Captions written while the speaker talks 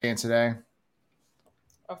today.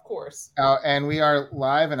 Of course. And we are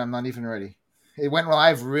live, and I'm not even ready. It went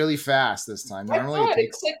live really fast this time. I Normally it thought it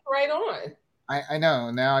takes. clicked right on. I know.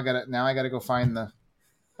 Now I gotta go find the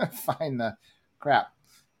find the crap.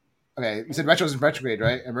 Okay, you said retro's in retrograde,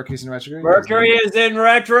 right? And Mercury's in retrograde. Mercury is in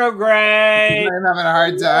retrograde. I'm having a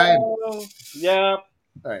hard time. Yep.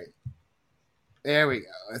 All right, there we go.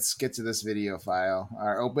 Let's get to this video file.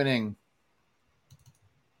 Our opening.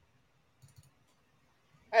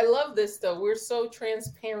 I love this though. We're so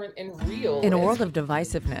transparent and real. In a world of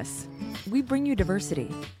divisiveness, we bring you diversity.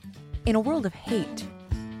 In a world of hate,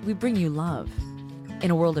 we bring you love. In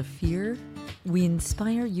a world of fear, we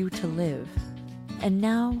inspire you to live. And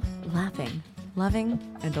now, laughing, loving,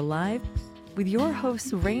 and alive with your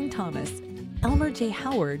hosts Rain Thomas, Elmer J.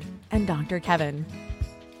 Howard, and Dr. Kevin.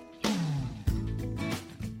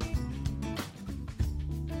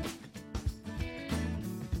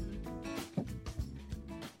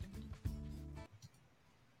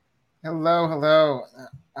 Hello.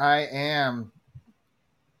 I am.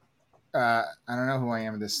 I don't know who I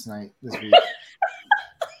am this week.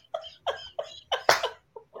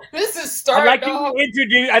 This is starting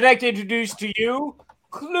I'd like to introduce to you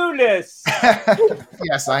Clueless.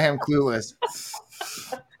 Yes, I am Clueless.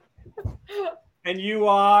 And you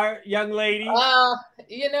are, young lady?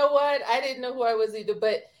 You know what? I didn't know who I was either,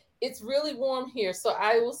 but it's really warm here, so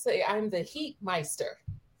I will say I'm the Heat Meister.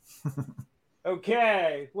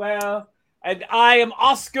 Okay, well, and I am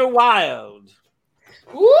Oscar Wilde.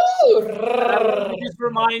 Woo! Let me just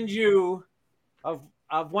remind you of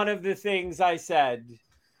one of the things I said.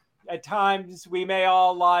 At times, we may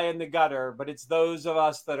all lie in the gutter, but it's those of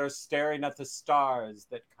us that are staring at the stars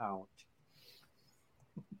that count.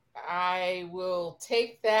 I will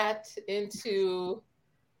take that into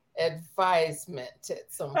advisement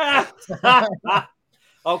at some point.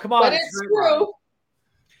 Oh, come on. But it's true.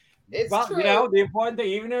 It's true. You know, the important thing,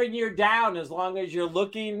 even when you're down, as long as you're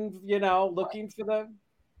looking for the,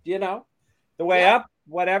 the way up,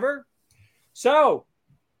 whatever. So,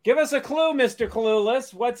 give us a clue, Mr.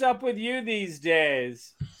 Clueless. What's up with you these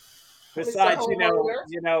days? Besides,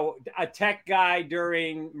 a tech guy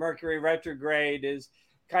during Mercury retrograde is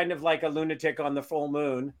kind of like a lunatic on the full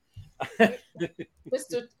moon.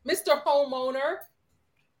 Mr. Homeowner.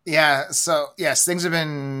 Yeah, so yes, things have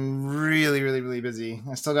been really, really, really busy.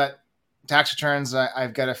 I still got tax returns.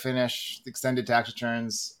 I've got to finish the extended tax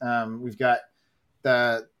returns. We've got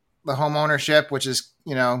the home ownership, which is,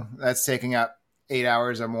 that's taking up 8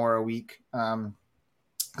 hours or more a week.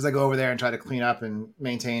 Because I go over there and try to clean up and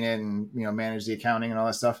maintain it and, manage the accounting and all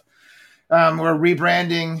that stuff. We're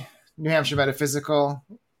rebranding New Hampshire Metaphysical.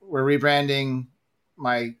 We're rebranding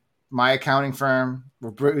my accounting firm.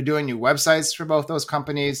 We're doing new websites for both those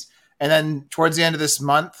companies. And then towards the end of this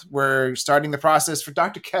month, we're starting the process for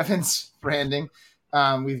Dr. Kevin's branding.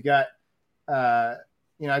 We've got, I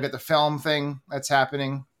got the film thing that's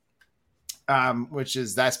happening,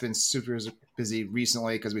 that's been super busy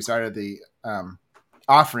recently because we started the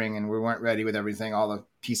offering and we weren't ready with everything, all the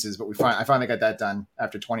pieces, but I finally got that done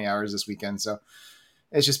after 20 hours this weekend. So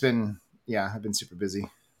it's just been, I've been super busy.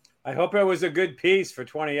 I hope it was a good piece for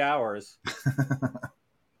 20 hours.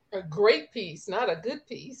 A great piece, not a good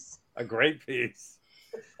piece. A great piece.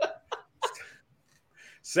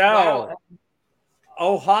 So, wow.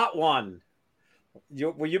 Oh, hot one.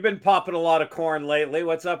 You've been popping a lot of corn lately.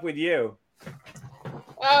 What's up with you?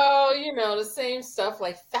 Oh, the same stuff,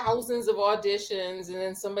 like thousands of auditions, and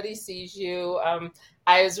then somebody sees you.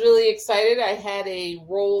 I was really excited. I had a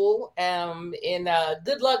role in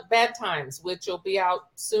Good Luck, Bad Times, which will be out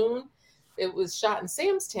soon. It was shot in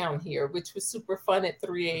Samstown here, which was super fun at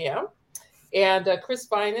 3 a.m. And Chris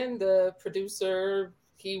Finan, the producer,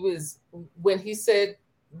 when he said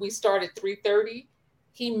we start at 3:30,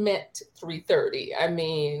 he meant 3:30. I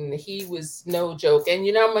mean, he was no joke. And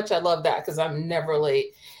you know how much I love that because I'm never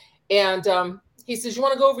late. And he says, you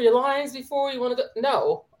want to go over your lines before you want to go?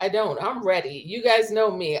 No, I don't. I'm ready. You guys know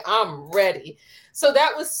me. I'm ready. So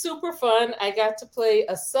that was super fun. I got to play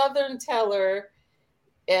a Southern teller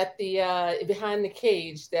at the behind the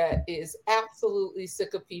cage that is absolutely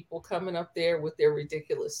sick of people coming up there with their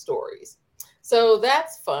ridiculous stories. So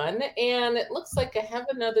that's fun. And it looks like I have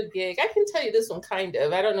another gig. I can tell you this one kind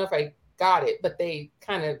of. I don't know if I got it, but they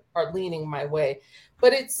kind of are leaning my way.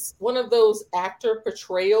 But it's one of those actor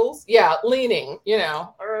portrayals. Yeah, leaning,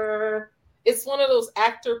 It's one of those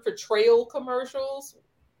actor portrayal commercials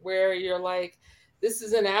where you're like, this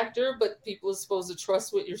is an actor, but people are supposed to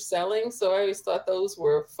trust what you're selling. So I always thought those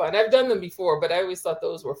were fun. I've done them before, but I always thought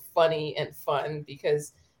those were funny and fun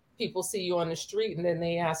because people see you on the street and then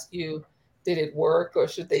they ask you, did it work or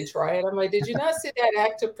should they try it? I'm like, did you not see that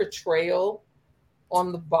actor portrayal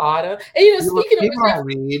on the bottom? And speaking of people don't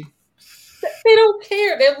read. They don't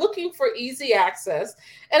care. They're looking for easy access.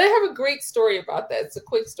 And I have a great story about that. It's a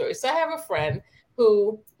quick story. So I have a friend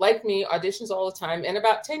who, like me, auditions all the time. And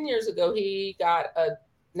about 10 years ago, he got a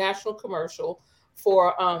national commercial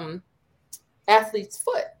for Athlete's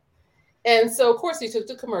Foot. And so, of course, he took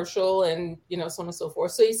the commercial and, so on and so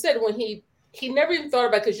forth. So he said when he never even thought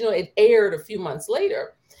about it, because, it aired a few months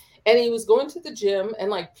later. And he was going to the gym and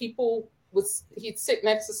like he'd sit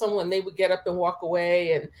next to someone, they would get up and walk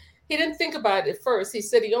away. And he didn't think about it at first. He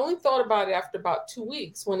said he only thought about it after about 2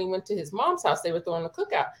 weeks when he went to his mom's house. They were throwing a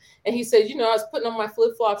cookout. And he said, I was putting on my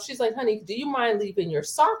flip-flops. She's like, honey, do you mind leaving your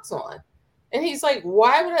socks on? And he's like,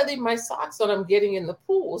 why would I leave my socks on? I'm getting in the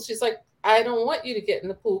pool. She's like, I don't want you to get in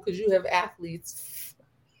the pool because you have athletes.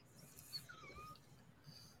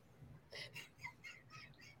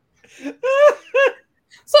 So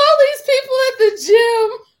all these people at the gym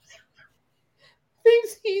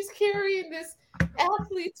thinks he's carrying this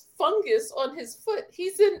athlete's fungus on his foot.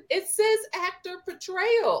 It says actor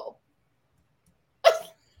portrayal.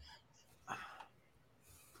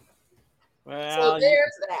 Well, so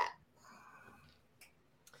there's that.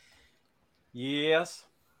 Yes.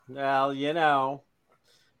 Well,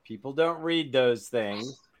 people don't read those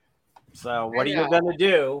things. So what are you going to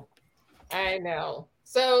do? I know.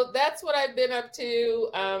 So that's what I've been up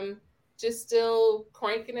to. Just still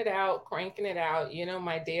cranking it out,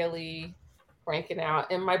 my daily cranking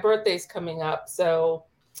out. And my birthday's coming up. So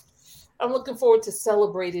I'm looking forward to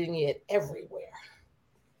celebrating it everywhere.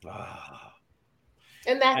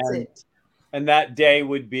 And that's it. And that day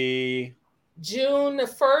would be June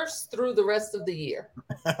 1st through the rest of the year.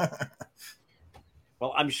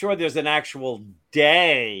 Well, I'm sure there's an actual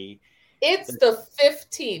day. It's the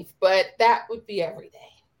 15th, but that would be every day.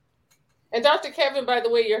 And Dr. Kevin, by the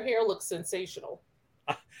way, your hair looks sensational.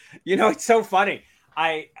 It's so funny.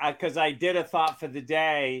 Because I did a thought for the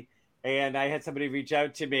day, and I had somebody reach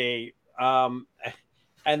out to me, and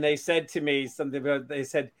they said to me something about, they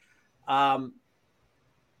said,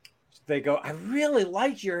 they go, I really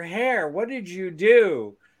like your hair. What did you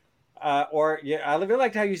do? I really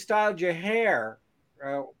liked how you styled your hair.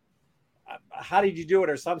 How did you do it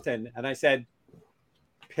or something? And I said,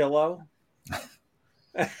 pillow.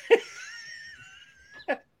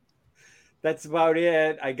 That's about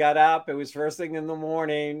it. I got up. It was first thing in the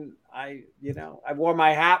morning. I wore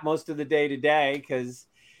my hat most of the day today because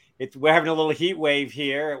we're having a little heat wave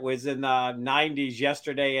here. It was in the 90s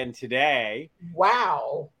yesterday and today.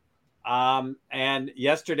 Wow. And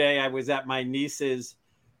yesterday I was at my niece's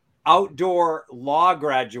outdoor law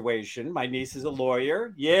graduation. My niece is a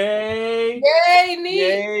lawyer. Yay! Yay, niece!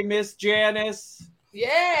 Yay, Miss Janice!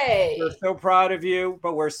 Yay! We're so proud of you.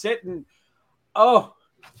 But we're sitting. Oh,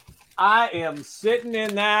 I am sitting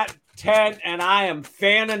in that tent and I am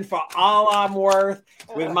fanning for all I'm worth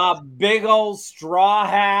with my big old straw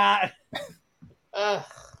hat.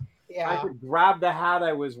 Yeah. I could grab the hat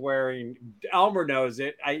I was wearing. Elmer knows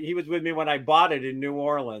it. He was with me when I bought it in New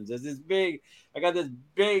Orleans. I got this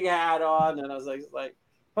big hat on, and I was like,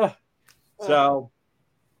 huh. So,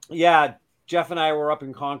 yeah, Jeff and I were up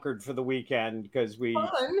in Concord for the weekend because we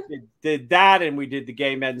did that, and we did the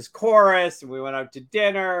Gay Men's Chorus, and we went out to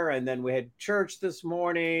dinner, and then we had church this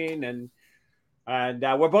morning, and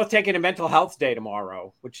we're both taking a mental health day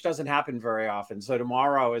tomorrow, which doesn't happen very often. So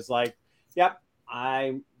tomorrow is like, yep,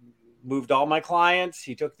 I moved all my clients.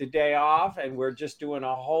 He took the day off, and we're just doing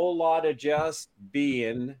a whole lot of just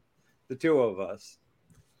being the two of us.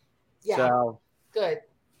 Yeah. So good.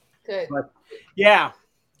 But, yeah.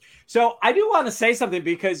 So I do want to say something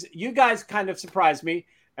because you guys kind of surprised me,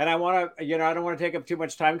 and I want to, I don't want to take up too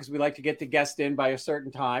much time because we like to get the guest in by a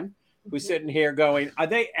certain time. Who's sitting here going, are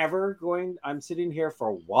they ever going? I'm sitting here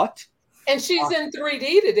for what? And she's in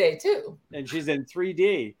 3D today too. And she's in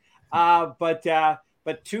 3D.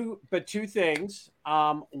 But two things.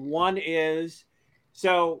 One is,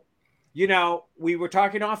 so, we were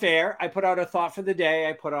talking off air. I put out a thought for the day.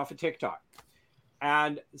 I put off a TikTok.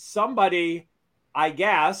 And somebody, I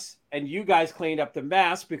guess, and you guys cleaned up the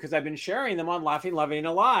mess because I've been sharing them on Laughing, Loving,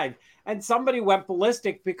 Alive. And somebody went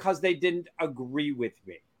ballistic because they didn't agree with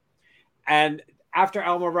me. And after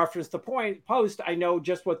Elma referenced the post, I know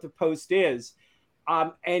just what the post is.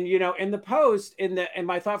 And in the post, in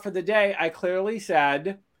my thought for the day, I clearly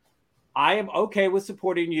said, I am okay with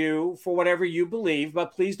supporting you for whatever you believe,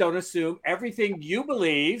 but please don't assume everything you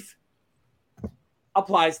believe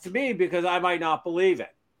applies to me because I might not believe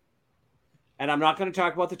it. And I'm not going to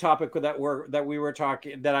talk about the topic that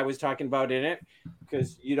I was talking about in it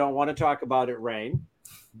because you don't want to talk about it, Rain.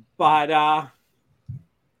 But I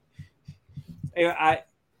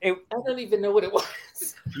don't even know what it was.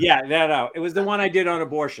 Yeah, no. It was the one I did on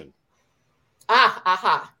abortion.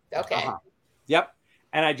 Okay. Yep.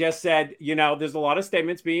 And I just said, there's a lot of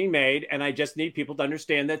statements being made, and I just need people to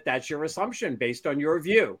understand that that's your assumption based on your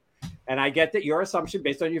view. And I get that your assumption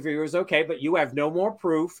based on your view is okay, but you have no more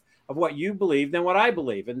proof of what you believe than what I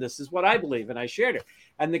believe. And this is what I believe. And I shared it.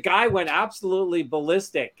 And the guy went absolutely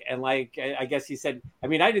ballistic. And I guess he said, I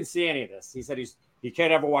didn't see any of this. He said he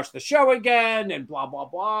can't ever watch the show again and blah, blah,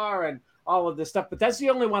 blah, and all of this stuff. But that's the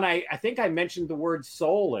only one I think I mentioned the word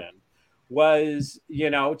soul in was,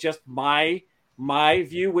 just my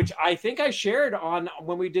view, which I think I shared on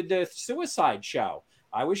when we did the suicide show.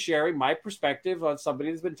 I was sharing my perspective on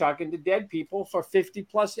somebody that's been talking to dead people for 50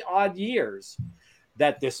 plus odd years,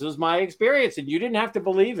 that this was my experience and you didn't have to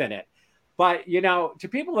believe in it. But, to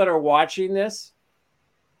people that are watching this,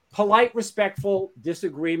 polite, respectful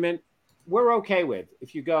disagreement, we're okay with.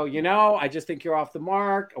 If you go, I just think you're off the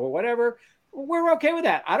mark or whatever, we're okay with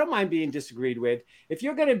that. I don't mind being disagreed with. If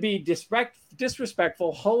you're going to be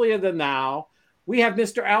disrespectful, holier than thou, we have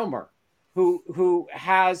Mr. Elmer, who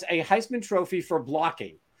has a Heisman Trophy for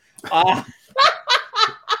blocking.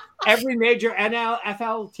 Every major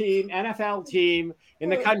NFL team in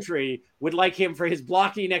the country would like him for his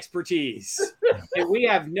blocking expertise. And we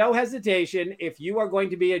have no hesitation, if you are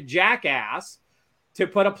going to be a jackass, to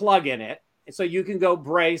put a plug in it so you can go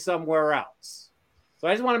bray somewhere else. So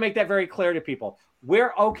I just want to make that very clear to people.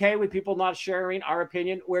 We're okay with people not sharing our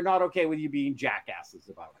opinion. We're not okay with you being jackasses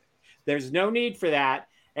about it. There's no need for that.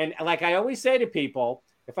 And like I always say to people,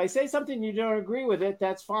 if I say something you don't agree with it,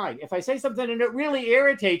 that's fine. If I say something and it really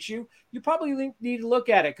irritates you, you probably need to look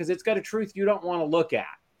at it because it's got a truth you don't want to look at.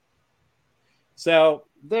 So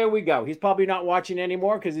there we go. He's probably not watching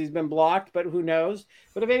anymore because he's been blocked, but who knows?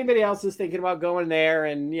 But if anybody else is thinking about going there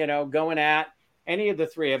and, going at any of the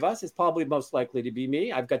three of us, it's probably most likely to be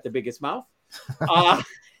me. I've got the biggest mouth.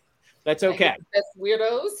 That's okay. That's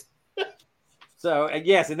weirdos. So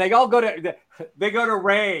yes, and they all go to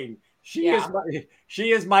Rain. She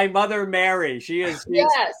is my Mother Mary. She is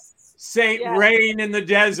Saint Rain in the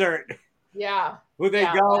desert. Yeah. Who they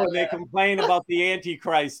go and they complain about the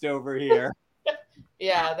Antichrist over here.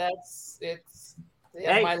 Yeah, it's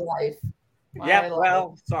my life.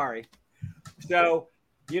 Well, sorry. So,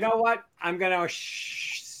 you know what? I'm going to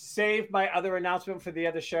save my other announcement for the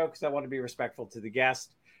other show because I want to be respectful to the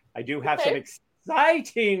guest. I do have some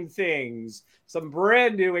exciting things, some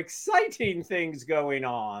brand new exciting things going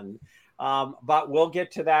on. But we'll get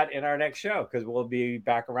to that in our next show because we'll be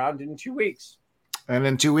back around in 2 weeks. And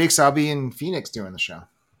in 2 weeks, I'll be in Phoenix doing the show.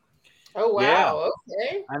 Oh, wow. Yeah.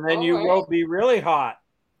 Okay. And then you will be really hot.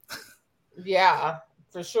 Yeah,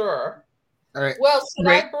 for sure. All right. Well, should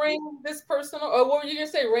I bring this person? Oh, what were you going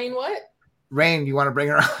to say? Rain what? Rain, you want to bring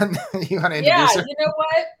her on? You want to introduce her? You know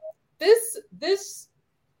what? This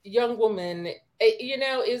young woman,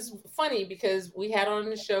 is funny because we had on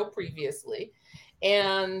the show previously.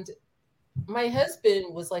 And my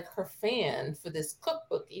husband was like her fan for this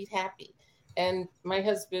cookbook, Eat Happy. And my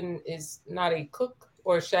husband is not a cook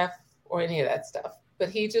or chef or any of that stuff, but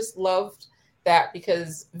he just loved that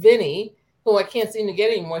because Vinny, who I can't seem to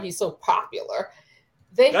get anymore, he's so popular.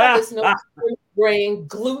 They have this no grain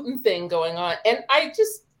gluten thing going on. And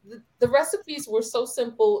the recipes were so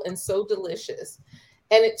simple and so delicious.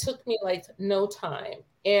 And it took me like no time.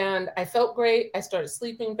 And I felt great. I started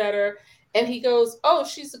sleeping better. And he goes, oh,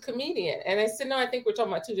 she's a comedian. And I said, no, I think we're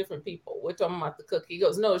talking about two different people. We're talking about the cook. He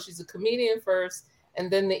goes, no, she's a comedian first,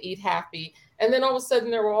 and then the Eat Happy. And then all of a sudden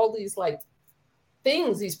there were all these like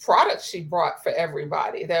things, these products she brought for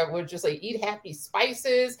everybody that were just like Eat Happy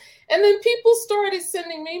spices. And then people started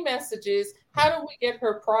sending me messages. How do we get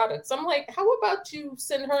her products? I'm like, how about you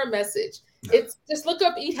send her a message? It's just look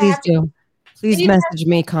up Eat Happy. Please message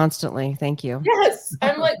me constantly. Thank you. Yes.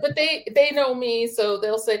 I'm like, but they know me, so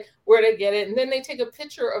they'll say where to get it. And then they take a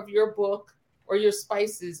picture of your book or your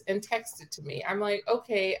spices and text it to me. I'm like,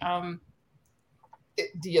 okay,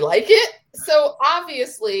 do you like it? So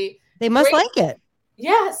obviously they must like it.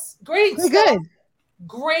 Yes. Great. Good.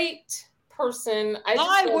 Great person.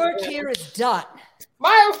 My work here is done.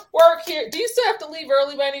 My work here. Do you still have to leave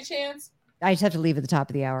early by any chance? I just have to leave at the top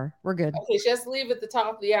of the hour. We're good. Okay, she has to leave at the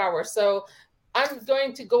top of the hour. So I'm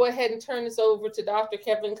going to go ahead and turn this over to Dr.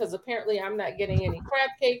 Kevin because apparently I'm not getting any crab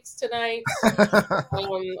cakes tonight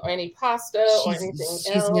or any pasta or anything else.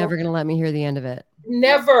 She's never going to let me hear the end of it.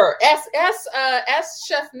 Never. Ask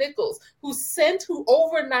Chef Nichols, who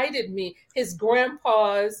overnighted me his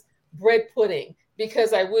grandpa's bread pudding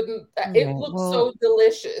because I wouldn't. It looked so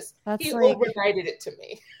delicious. He overnighted it to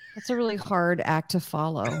me. That's a really hard act to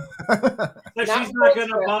follow. So she's not going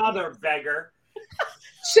to bother, beggar.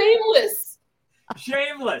 Shameless.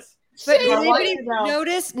 Shameless. But did Shameless. anybody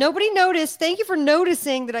notice? Nobody noticed. Thank you for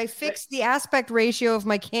noticing that I fixed the aspect ratio of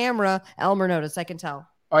my camera. Elmer noticed. I can tell.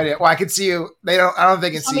 Oh, yeah. Well, I can see you. I don't know if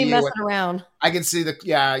they can Saw see me you. messing around. I can see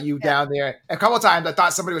you down there. A couple of times I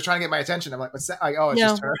thought somebody was trying to get my attention. I'm like, what's that? Like, oh, it's No,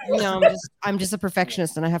 just her. no, I'm just a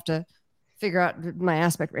perfectionist, and I have to figure out my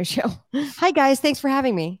aspect ratio. Hi guys, thanks for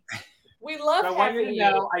having me. We love I want you having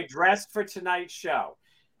to know I dressed for tonight's show.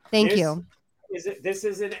 Thank you. This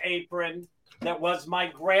is an apron that was my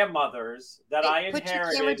grandmother's that I inherited. Put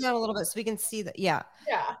your camera down a little bit so we can see that. Yeah.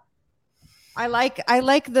 Yeah. I like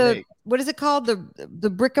the what is it called, the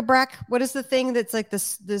bric-a-brac? What is the thing that's like the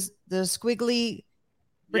squiggly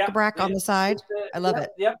bric-a-brac on the side? I love it.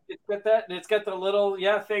 Yep, it's got that, and it's got the little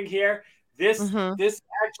thing here. This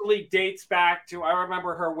actually dates back to, I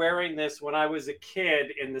remember her wearing this when I was a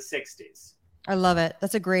kid in the 60s. I love it.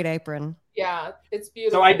 That's a great apron. Yeah, it's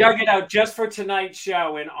beautiful. So I dug it out just for tonight's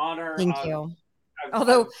show in honor. Thank you.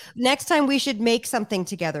 Although next time we should make something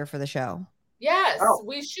together for the show. Yes,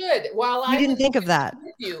 we should. While I didn't think of that.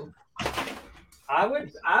 With you. I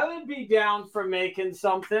would be down for making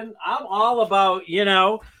something. I'm all about,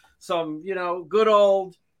 some, good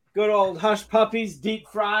old hush puppies, deep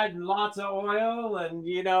fried and lots of oil and,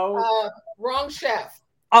 wrong chef.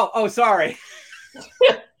 Oh, sorry.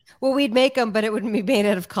 Well, we'd make them, but it wouldn't be made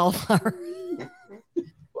out of cauliflower.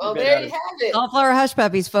 Well, there you have it. Cauliflower hush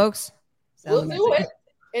puppies, folks. We'll do it.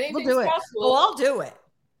 Anything's We'll do it. possible. Oh, I'll do it.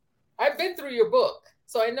 I've been through your book,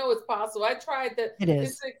 so I know it's possible. I tried the. It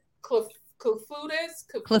is.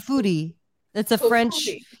 Clafouti. It's a French.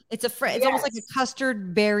 It's It's almost like a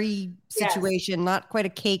custard berry situation. Not quite a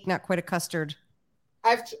cake, not quite a custard.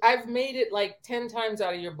 I've made it like 10 times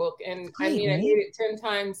out of your book, and I made it 10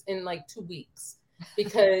 times in like 2 weeks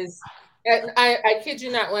because I kid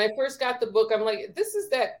you not. When I first got the book, I'm like, this is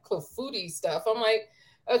that clafouti stuff. I'm like,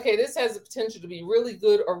 okay, this has the potential to be really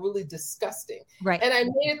good or really disgusting. Right. And I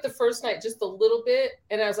made it the first night just a little bit,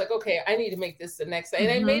 and I was like, okay, I need to make this the next night.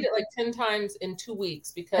 And I made it like 10 times in 2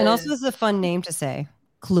 weeks because. And also, it's a fun name to say,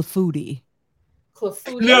 clafouti.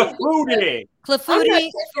 Clafouti.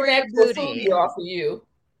 Clafouti for your booty. Off of you.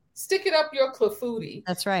 Stick it up your clafouti.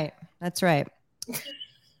 That's right. That's right.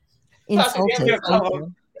 Insulted.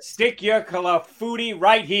 Stick your clafouti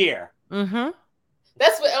right here. Mm-hmm.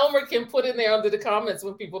 That's what Elmer can put in there under the comments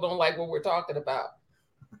when people don't like what we're talking about.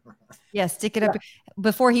 Yeah, stick it up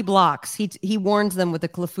before he blocks. He warns them with a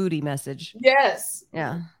clafouti message. Yes.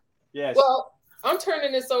 Yeah. Yes. Well, I'm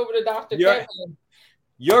turning this over to Dr. Kevin.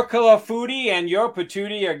 Your clafouti and your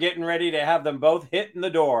patootie are getting ready to have them both hit in the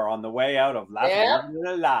door on the way out of Laughing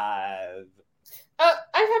Live.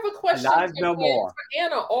 I have a question for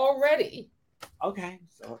Anna already. Okay,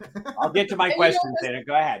 so I'll get to my questions later.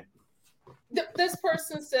 Go ahead. This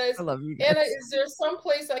person says, I love you guys. Anna, is there some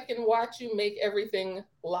place I can watch you make everything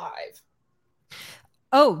live?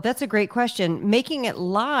 Oh, that's a great question. Making it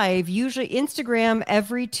live, usually Instagram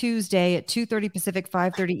every Tuesday at 2:30 Pacific,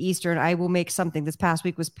 5:30 Eastern. I will make something. This past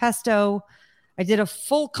week was pesto. I did a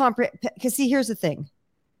full because see, here's the thing.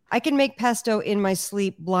 I can make pesto in my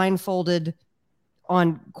sleep blindfolded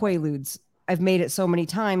on Quaaludes. I've made it so many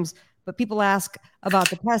times, but people ask about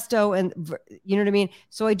the pesto and you know what I mean?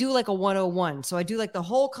 So I do like a 101. So I do like the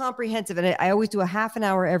whole comprehensive, and I always do a half an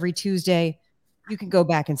hour every Tuesday. You can go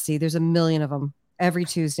back and see. There's a million of them every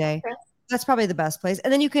Tuesday. Okay. That's probably the best place.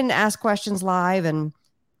 And then you can ask questions live and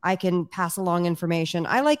I can pass along information.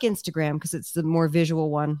 I like Instagram because it's the more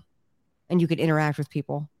visual one and you can interact with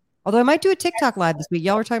people. Although I might do a TikTok live this week.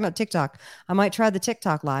 Y'all were talking about TikTok. I might try the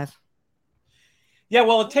TikTok live. Yeah,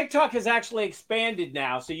 well, TikTok has actually expanded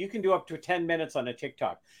now. So you can do up to 10 minutes on a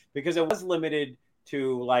TikTok because it was limited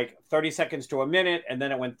to like 30 seconds to a minute. And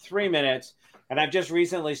then it went 3 minutes. And I've just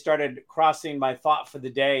recently started crossing my thought for the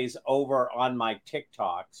days over on my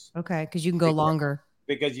TikToks. Okay, because you can go longer.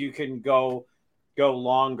 Because you can go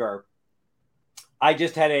longer. I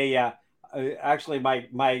just had actually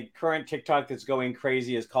my current TikTok that's going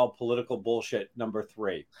crazy is called Political Bullshit number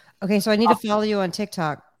 3. Okay, so I need to follow you on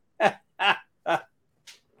TikTok.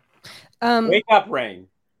 Wake up, Rain.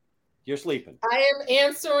 You're sleeping. I am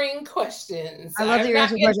answering questions. I love that you're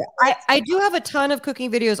answering questions. I do have a ton of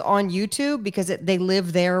cooking videos on YouTube because they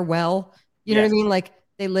live there well. You know what I mean? Like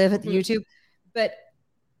they live at the YouTube. But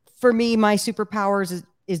for me, my superpowers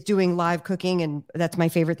is doing live cooking, and that's my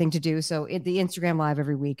favorite thing to do. So the Instagram live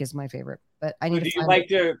every week is my favorite. But I need do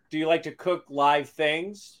you like to cook live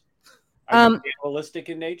things? Are you animalistic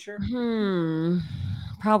in nature?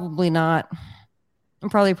 Probably not. I'm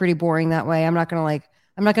probably pretty boring that way. I'm not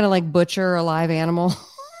gonna butcher a live animal.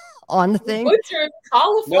 on the thing. Butchered No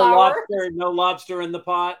cauliflower. lobster in the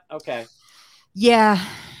pot. Okay. Yeah.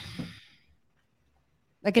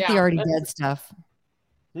 I get the Yeah, already that's- dead stuff.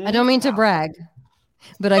 I don't mean to brag,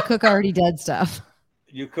 but I cook already dead stuff.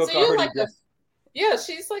 You cook So you're already. like yeah,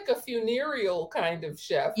 she's like a funereal kind of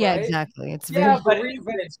chef, Yeah, right? exactly. It's Yeah, very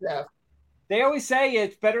but Chef. they always say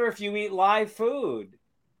it's better if you eat live food.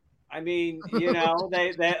 I mean, you know,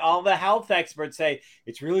 they all the health experts say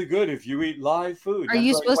it's really good if you eat live food. Are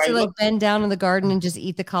you supposed to like bend down in the garden and just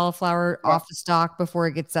eat the cauliflower off the stalk before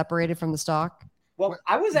it gets separated from the stalk? Well,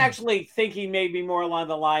 I was actually thinking maybe more along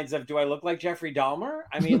the lines of, do I look like Jeffrey Dahmer?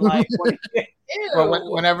 I mean, like,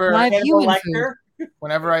 Well, whenever Live Hannibal human Lecter?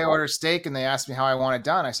 whenever I order steak and they ask me how I want it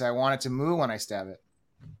done, I say I want it to moo when I stab it.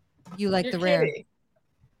 You like You're the rare. kidding.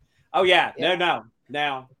 Oh yeah, Yeah.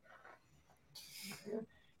 no.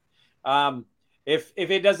 If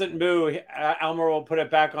it doesn't moo, Elmer will put it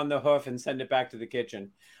back on the hoof and send it back to the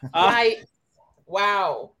kitchen. Right.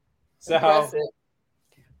 Wow. So Impressive.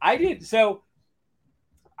 I did. So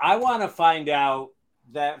I want to find out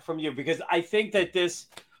that from you, because I think that this,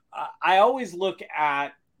 I always look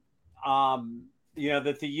at, you know,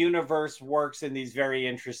 that the universe works in these very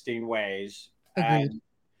interesting ways. Agreed. And,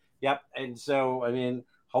 yep. And so, I mean,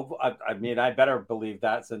 I better believe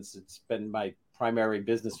that, since it's been my primary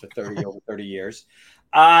business for over 30 years.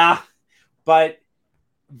 But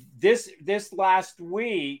this last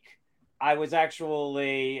week, I was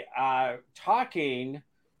actually talking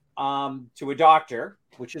to a doctor,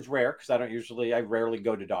 which is rare because I rarely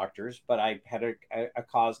go to doctors, but I had a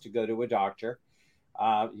cause to go to a doctor,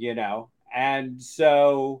 you know. And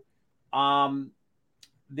so but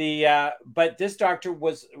this doctor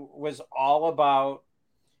was all about,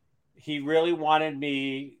 he really wanted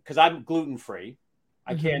me, because I'm gluten-free.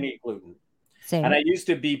 I can't eat gluten. Same. And I used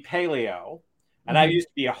to be paleo, and I used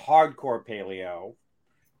to be a hardcore paleo.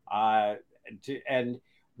 And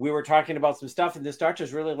we were talking about some stuff, and this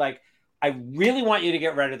doctor's really like, I really want you to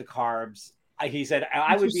get rid of the carbs. He said,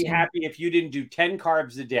 I would be happy if you didn't do 10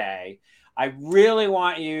 carbs a day. I really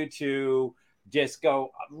want you to just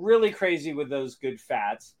go really crazy with those good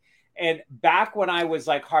fats. And back when I was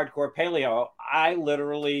like hardcore paleo, I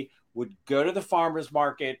literally would go to the farmer's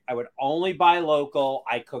market. I would only buy local.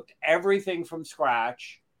 I cooked everything from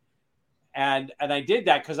scratch. And I did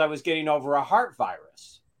that because I was getting over a heart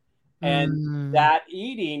virus. And that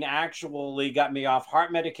eating actually got me off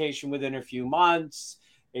heart medication within a few months.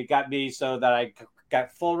 It got me so that I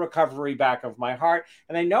got full recovery back of my heart.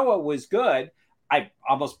 And I know it was good. I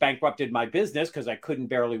almost bankrupted my business because I couldn't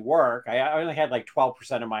barely work. I only had like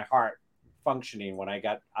 12% of my heart functioning when I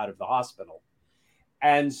got out of the hospital.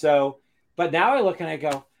 And so, but now I look and I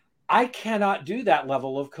go, I cannot do that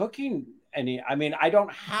level of cooking. I mean, I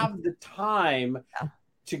don't have the time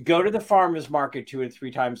to go to the farmer's market 2 or 3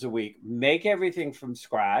 times a week, make everything from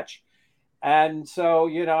scratch. And so,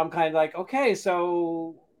 you know, I'm kind of like, okay,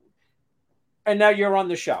 so, and now you're on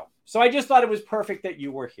the show. So I just thought it was perfect that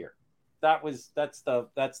you were here. That's the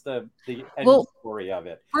end story of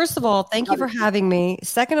it. First of all, thank you for having me.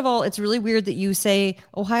 Second of all, it's really weird that you say,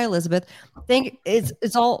 "Oh, hi, Elizabeth."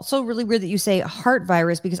 It's also really weird that you say heart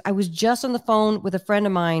virus, because I was just on the phone with a friend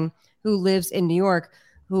of mine who lives in New York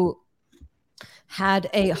who had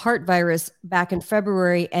a heart virus back in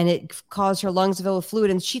February, and it caused her lungs to fill with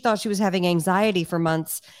fluid, and she thought she was having anxiety for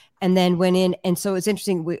months, and then went in. And so it's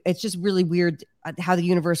interesting. It's just really weird how the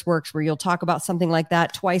universe works, where you'll talk about something like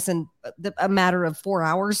that twice in a matter of 4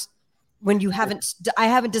 hours when I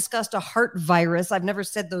haven't discussed a heart virus. I've never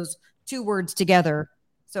said those 2 words together.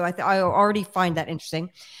 So I already find that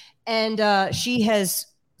interesting. And she has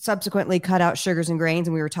subsequently cut out sugars and grains,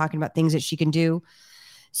 and we were talking about things that she can do.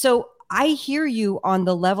 So I hear you on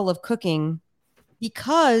the level of cooking,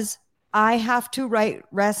 because I have to write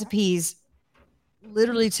recipes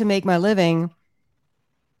literally to make my living.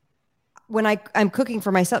 When I'm cooking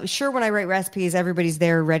for myself, sure, when I write recipes, everybody's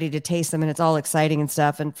there ready to taste them and it's all exciting and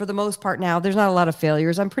stuff. And for the most part now, there's not a lot of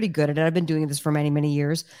failures. I'm pretty good at it. I've been doing this for many, many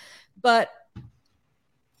years. But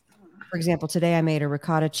for example, today I made a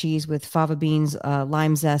ricotta cheese with fava beans,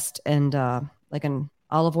 lime zest, and like an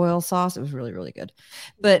olive oil sauce. It was really, really good.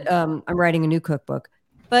 But I'm writing a new cookbook.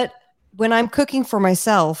 But when I'm cooking for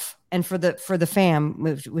myself and for the fam,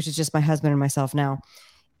 which is just my husband and myself now,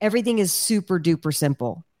 everything is super duper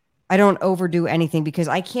simple. I don't overdo anything because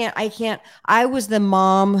I can't. I was the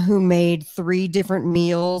mom who made 3 different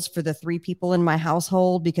meals for the 3 people in my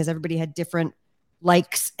household because everybody had different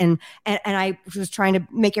likes, and I was trying to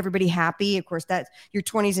make everybody happy. Of course, that your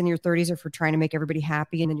 20s and your 30s are for trying to make everybody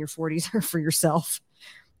happy, and then your 40s are for yourself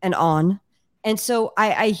and on. And so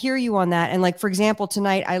I hear you on that. And like, for example,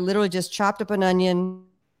 tonight, I literally just chopped up an onion,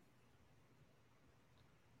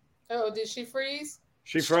 Oh, did she freeze?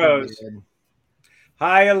 She froze.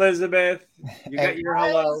 Hi, Elizabeth. You got your Hi,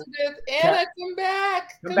 hello. Elizabeth. Anna, come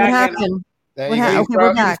back. Come What back, Anna. happened? There What you go. happened? You Okay,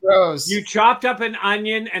 we're froze. You back. froze. You chopped up an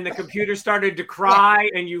onion and the computer started to cry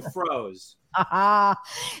and you froze.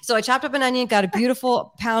 So I chopped up an onion, got a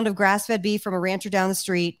beautiful pound of grass-fed beef from a rancher down the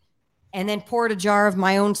street, and then poured a jar of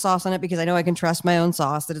my own sauce on it because I know I can trust my own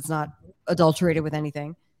sauce, that it's not adulterated with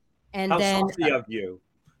anything. And How then saucy of you.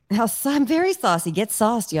 I'm very saucy. Get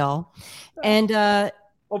sauced, y'all. And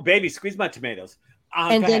Oh, baby, squeeze my tomatoes.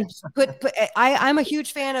 and Go then ahead. I'm a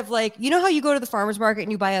huge fan of, like, you know how you go to the farmer's market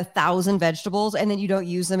and you buy 1,000 vegetables and then you don't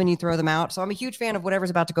use them and you throw them out. So I'm a huge fan of whatever's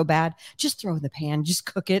about to go bad, just throw in the pan, just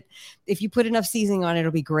cook it. If you put enough seasoning on it,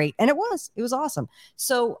 it'll be great. And it was awesome.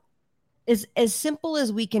 So as simple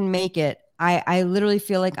as we can make it, I literally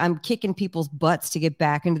feel like I'm kicking people's butts to get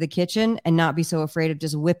back into the kitchen and not be so afraid of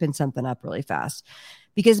just whipping something up really fast.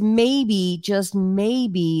 Because maybe, just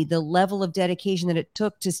maybe, the level of dedication that it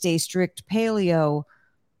took to stay strict paleo,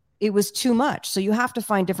 it was too much. So you have to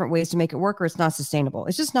find different ways to make it work, or it's not sustainable.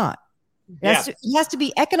 It's just not. It has to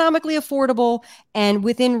be economically affordable and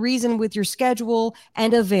within reason with your schedule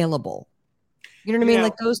and available. You know what I mean?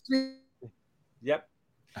 Like those three. Yep.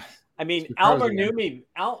 I mean, Elmer knew me.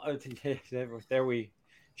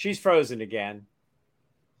 She's frozen again.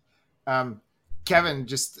 Kevin,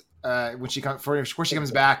 just when she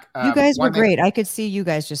comes back, You guys were great. I could see you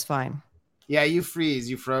guys just fine. Yeah, you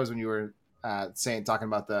froze when you were talking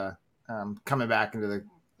about the coming back into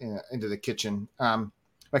the kitchen.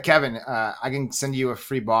 But Kevin, I can send you a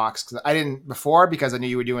free box because I didn't before because I knew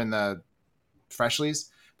you were doing the Freshlies,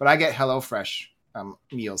 but I get HelloFresh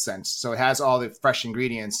meal sent, so it has all the fresh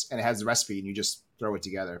ingredients and it has the recipe, and you just throw it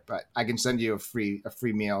together. But I can send you a free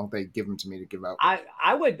meal. They give them to me to give out.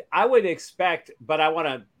 I would expect, but I'm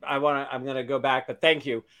gonna go back. But thank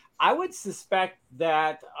you. I would suspect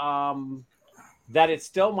that that it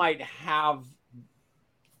still might have,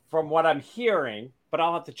 from what I'm hearing, but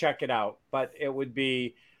I'll have to check it out. But it would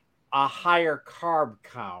be a higher carb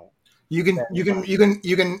count. You can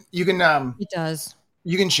It does.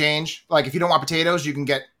 You can change. Like if you don't want potatoes, you can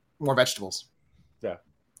get more vegetables. Yeah.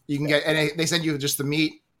 You can get, and they send you just the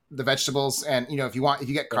meat, the vegetables, and if you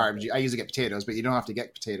get carbs, I usually get potatoes, but you don't have to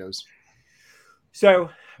get potatoes. So,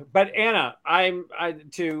 but Anna, I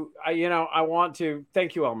want to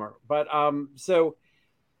thank you, Elmer. But so,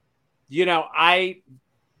 I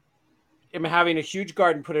am having a huge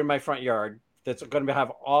garden put in my front yard that's going to have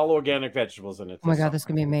all organic vegetables in it. Oh my God, this is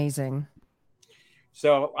going to be amazing.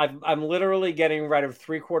 So I'm literally getting rid of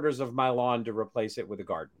 3/4 of my lawn to replace it with a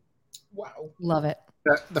garden. Wow. Love it.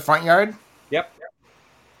 The front yard? Yep.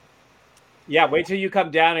 Yeah, wait till you come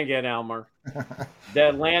down again, Elmer.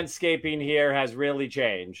 The landscaping here has really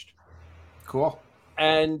changed. Cool.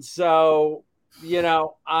 And so,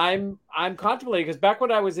 I'm contemplating, because back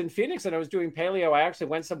when I was in Phoenix and I was doing paleo, I actually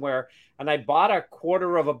went somewhere and I bought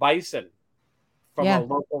 1/4 of a bison from a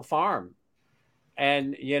local farm.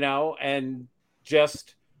 And, and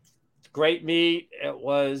just great meat. It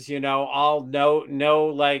was, all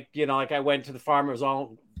like I went to the farm, it was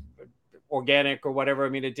all organic or whatever. I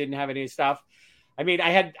mean, it didn't have any stuff. I mean, I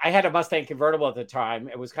had a Mustang convertible at the time.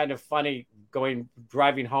 It was kind of funny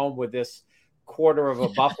driving home with this 1/4 of a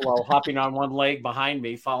buffalo hopping on one leg behind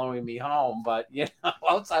me, following me home. But,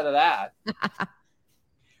 outside of that,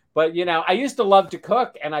 but, I used to love to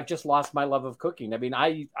cook, and I've just lost my love of cooking. I mean,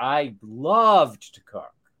 I loved to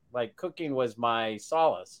cook. Like, cooking was my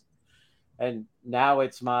solace. And now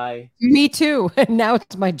it's Me too. Now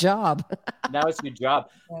it's my job. Now it's your job.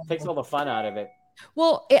 It takes all the fun out of it.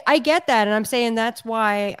 Well, I get that. And I'm saying that's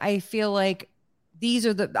why I feel like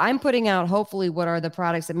I'm putting out hopefully what are the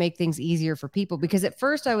products that make things easier for people. Because at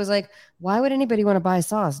first I was like, why would anybody want to buy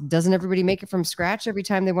sauce? Doesn't everybody make it from scratch every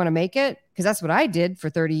time they want to make it? Because that's what I did for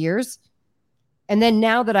 30 years. And then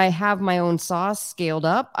now that I have my own sauce scaled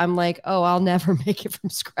up, I'm like, oh, I'll never make it from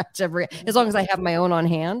scratch as long as I have my own on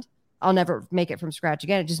hand, I'll never make it from scratch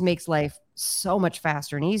again. It just makes life so much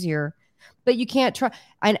faster and easier. But you can't try.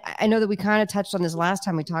 I know that we kind of touched on this last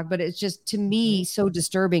time we talked, but it's just, to me, so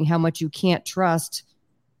disturbing how much you can't trust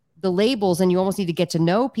the labels, and you almost need to get to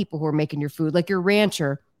know people who are making your food, like your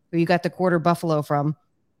rancher who you got the 1/4 buffalo from.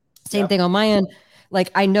 Same thing on my end. Like,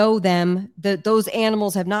 I know them. Those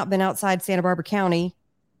animals have not been outside Santa Barbara County.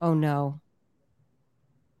 Oh, no.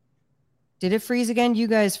 Did it freeze again? You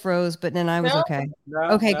guys froze, but then I was okay.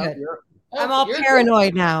 Okay, good. I'm all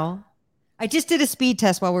paranoid now. I just did a speed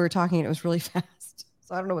test while we were talking, and it was really fast.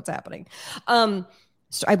 So I don't know what's happening. So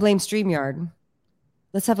I blame StreamYard.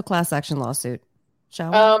 Let's have a class action lawsuit.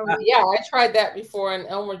 Shower? Yeah, I tried that before, and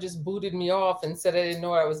Elmer just booted me off and said I didn't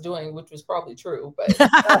know what I was doing, which was probably true, but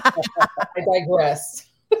I digress.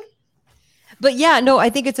 But yeah, no, I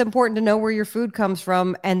think it's important to know where your food comes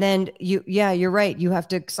from. And then you're right. You have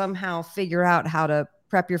to somehow figure out how to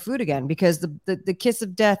prep your food again, because the kiss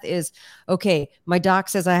of death is, okay, my doc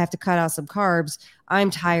says I have to cut out some carbs.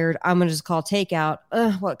 I'm tired. I'm going to just call takeout.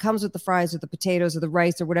 Well, it comes with the fries or the potatoes or the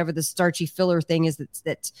rice or whatever the starchy filler thing is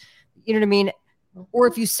that, you know what I mean? Or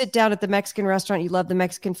if you sit down at the Mexican restaurant, you love the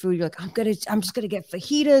Mexican food, you're like, I'm just gonna get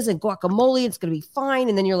fajitas and guacamole, it's gonna be fine.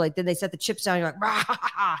 And then you're like, then they set the chips down, you're like,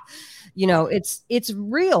 rah, you know, it's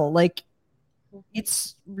real, like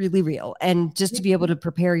it's really real. And just to be able to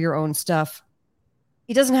prepare your own stuff,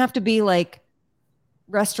 it doesn't have to be like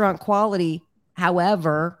restaurant quality.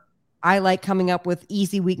 However, I like coming up with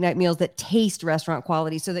easy weeknight meals that taste restaurant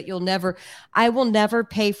quality, so that I will never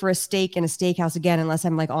pay for a steak in a steakhouse again unless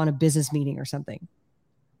I'm like on a business meeting or something.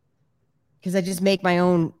 Because I just make my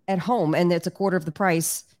own at home, and it's a quarter of the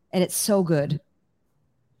price, and it's so good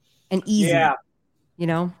and easy. Yeah. You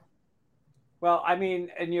know? Well, I mean,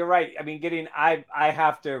 and you're right. I mean, I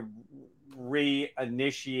have to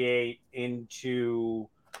reinitiate into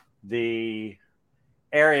the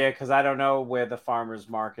area because I don't know where the farmers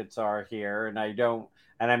markets are here, and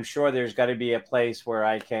I'm sure there's got to be a place where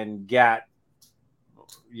I can get,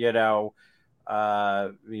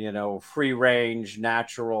 free range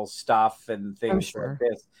natural stuff and things like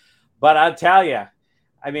this. But I'll tell you,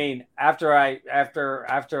 I mean, after I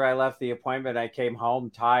left the appointment, I came home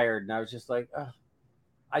tired, and I was just like,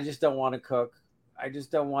 I just don't want to cook. I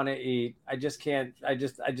just don't want to eat. I just can't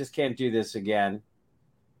do this again.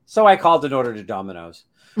 So I called and ordered a Domino's.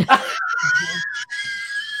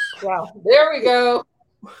 Wow, there we go.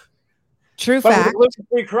 True fact.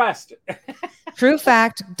 Gluten-free crust. True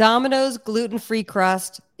fact. Domino's gluten-free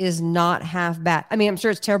crust is not half bad. I mean, I'm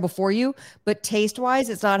sure it's terrible for you, but taste-wise,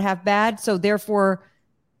 it's not half bad. So therefore,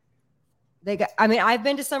 I've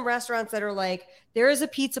been to some restaurants that are like, there is a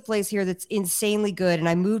pizza place here that's insanely good. And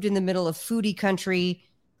I moved in the middle of foodie country,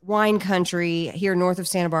 wine country here north of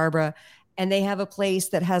Santa Barbara. And they have a place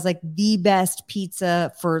that has like the best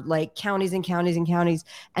pizza for like counties and counties and counties.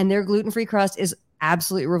 And their gluten-free crust is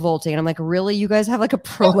absolutely revolting. And I'm like, really? You guys have like a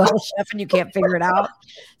pro level chef and you can't figure it out?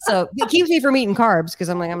 So it keeps me from eating carbs because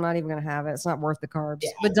I'm like, I'm not even going to have it. It's not worth the carbs.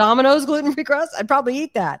 Yeah. But Domino's gluten-free crust, I'd probably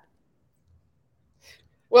eat that.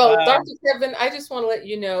 Well, Dr. Kevin, I just want to let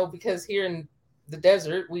you know, because here in the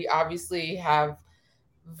desert, we obviously have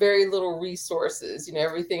very little resources. You know,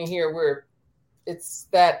 everything here, it's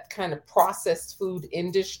that kind of processed food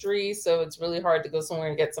industry. So it's really hard to go somewhere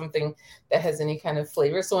and get something that has any kind of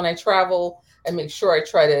flavor. So when I travel, I make sure I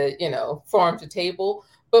try to, farm to table.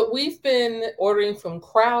 But we've been ordering from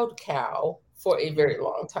Crowd Cow for a very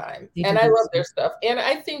long time. And I love their stuff. And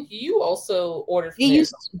I think you also ordered from them.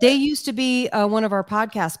 They used to be one of our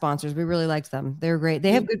podcast sponsors. We really liked them. They're great.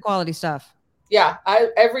 They have good quality stuff. Yeah.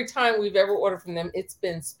 Every time we've ever ordered from them, it's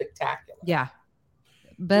been spectacular. Yeah.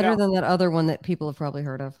 Better than that other one that people have probably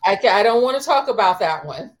heard of. I don't want to talk about that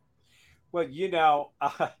one. Well, you can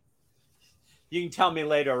tell me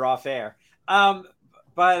later off air. Yeah,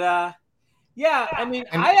 I mean,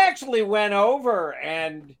 I actually went over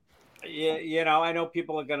and, I know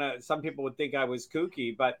some people would think I was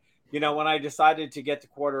kooky, but, when I decided to get the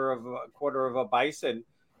quarter of a bison,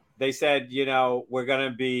 they said, we're going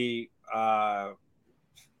to be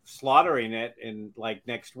slaughtering it in like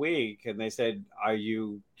next week. And they said, are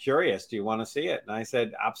you curious? Do you want to see it? And I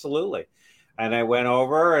said, absolutely. And I went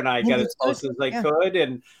over and I got as close as I could.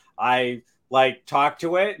 And I talked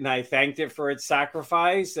to it and I thanked it for its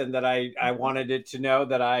sacrifice, and that I wanted it to know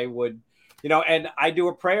that I would, and I do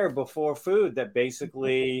a prayer before food that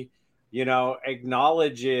basically,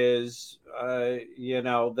 acknowledges,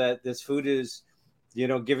 that this food is,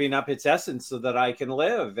 giving up its essence so that I can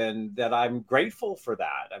live, and that I'm grateful for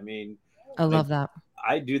that. I mean, I love that.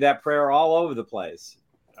 I do that prayer all over the place.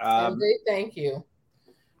 Thank you.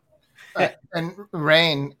 And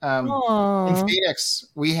Rain, in Phoenix,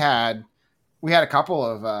 we had a couple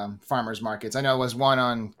of farmers markets. I know it was one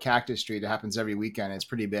on Cactus Street. It happens every weekend. It's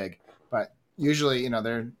pretty big, but usually,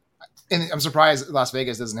 I'm surprised Las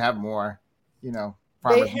Vegas doesn't have more,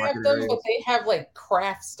 they have those, but they have like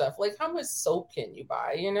craft stuff. Like, how much soap can you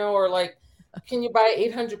buy? Or like, can you buy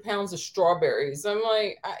 800 pounds of strawberries? I'm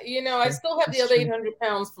like, I still have the other 800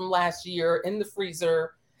 pounds from last year in the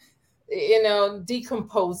freezer,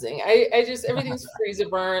 decomposing. I just, everything's freezer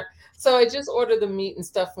burnt. So I just ordered the meat and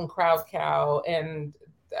stuff from Crowd Cow. And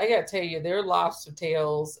I got to tell you, their lobster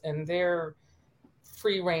tails and their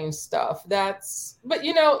free range stuff. But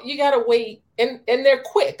you gotta wait, and they're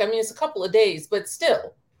quick. I mean, it's a couple of days, but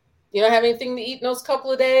still, you don't have anything to eat in those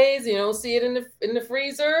couple of days. You don't see it in the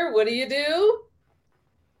freezer. What do?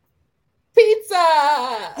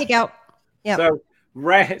 Pizza. Take out. Yeah.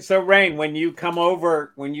 So Rain, when you come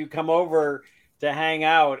over to hang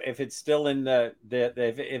out, if it's still in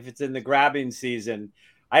if it's in the grabbing season,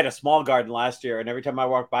 I had a small garden last year, and every time I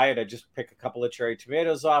walk by it, I just pick a couple of cherry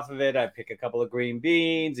tomatoes off of it. I pick a couple of green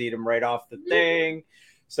beans, eat them right off the thing.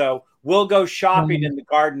 So we'll go shopping in the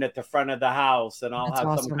garden at the front of the house, and I'll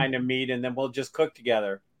have some kind of meat, and then we'll just cook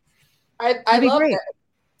together. I love great.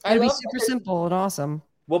 that. It'd be super simple and awesome.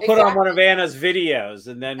 We'll put on one of Anna's videos,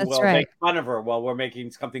 and then we'll right. make fun of her while we're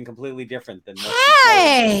making something completely different than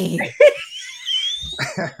Hey!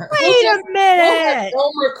 Wait a minute!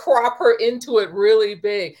 Elmer crop her into it really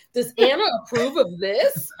big. Does Anna approve of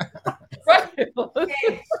this? Right. Is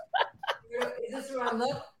this what I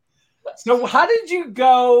look? So how did you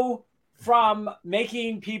go from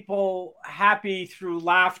making people happy through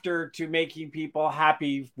laughter to making people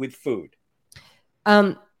happy with food?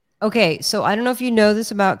 Okay, so I don't know if you know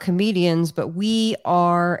this about comedians, but we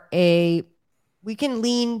can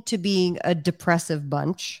lean to being a depressive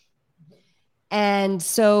bunch. And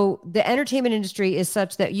so the entertainment industry is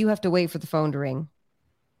such that you have to wait for the phone to ring.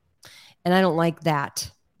 And I don't like that.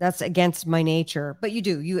 That's against my nature. But you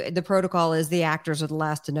do. The protocol is the actors are the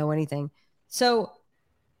last to know anything. So,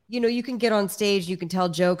 you can get on stage, you can tell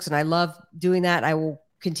jokes, and I love doing that. I will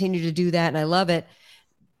continue to do that, and I love it.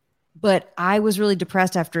 But I was really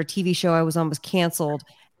depressed after a TV show I was on was canceled.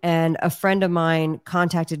 And a friend of mine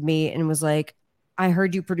contacted me and was like, I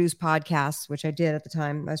heard you produce podcasts, which I did at the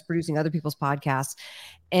time. I was producing other people's podcasts.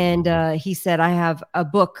 And he said, I have a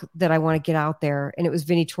book that I want to get out there. And it was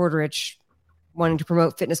Vinnie Tortorich wanting to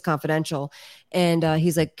promote Fitness Confidential. And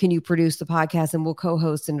he's like, can you produce the podcast and we'll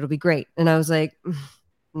co-host and it'll be great. And I was like,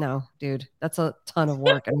 no, dude, that's a ton of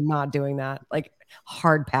work. I'm not doing that. Like,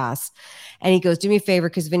 hard pass. And he goes, do me a favor,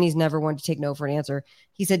 because Vinny's never wanted to take no for an answer.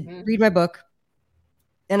 He said, read my book.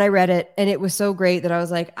 And I read it, and it was so great that I was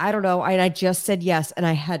like, I don't know. And I just said yes, and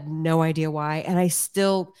I had no idea why. And I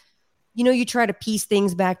still, you try to piece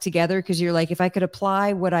things back together because you're like, if I could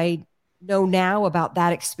apply what I know now about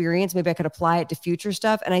that experience, maybe I could apply it to future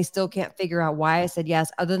stuff. And I still can't figure out why I said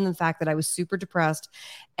yes, other than the fact that I was super depressed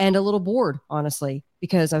and a little bored, honestly,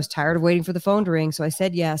 because I was tired of waiting for the phone to ring. So I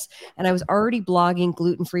said yes. And I was already blogging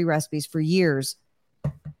gluten-free recipes for years.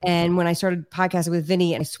 And when I started podcasting with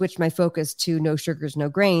Vinny, and I switched my focus to no sugars, no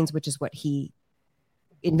grains, which is what he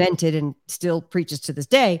invented and still preaches to this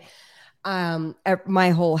day, my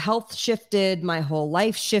whole health shifted, my whole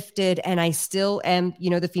life shifted, and I still am,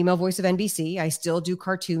 the female voice of NBC. I still do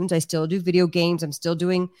cartoons. I still do video games. I'm still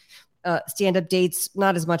doing stand-up dates,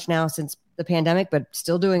 not as much now since the pandemic, but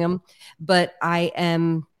still doing them. But I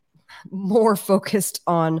am more focused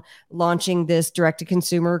on launching this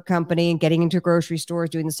direct-to-consumer company and getting into grocery stores,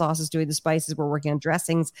 doing the sauces, doing the spices. We're working on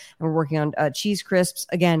dressings, and we're working on cheese crisps.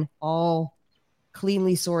 Again, all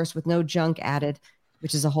cleanly sourced with no junk added,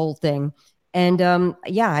 which is a whole thing. And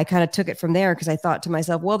I kind of took it from there because I thought to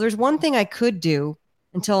myself, well, there's one thing I could do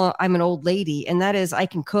until I'm an old lady, and that is I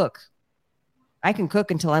can cook. I can cook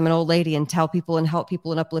until I'm an old lady and tell people and help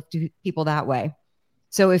people and uplift people that way.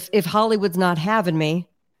 So if Hollywood's not having me,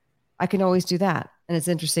 I can always do that. And it's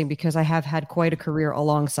interesting because I have had quite a career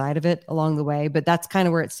alongside of it along the way, but that's kind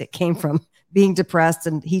of where it came from, being depressed,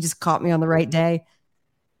 and he just caught me on the right day.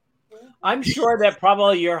 I'm sure that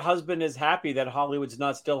probably your husband is happy that Hollywood's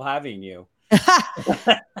not still having you.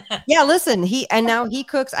 Yeah, listen, now he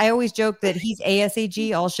cooks. I always joke that he's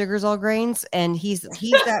ASAG, all sugars, all grains, and he's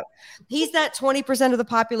that 20% of the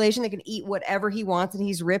population that can eat whatever he wants, and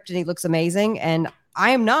he's ripped and he looks amazing. And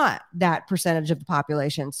I am not that percentage of the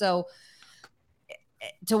population. So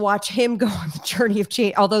to watch him go on the journey of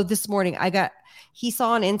change, although this morning he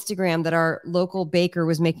saw on Instagram that our local baker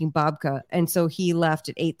was making babka. And so he left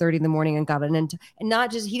at 8:30 in the morning and got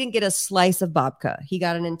he didn't get a slice of babka. He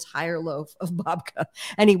got an entire loaf of babka,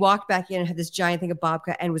 and he walked back in and had this giant thing of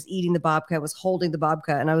babka and was eating the babka, was holding the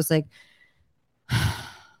babka. And I was like,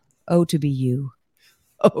 oh, to be you.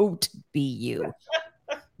 Oh, to be you.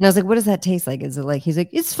 And I was like, what does that taste like? Is it like, he's like,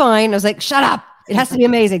 it's fine. I was like, shut up. It has to be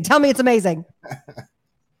amazing. Tell me it's amazing.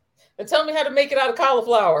 And tell me how to make it out of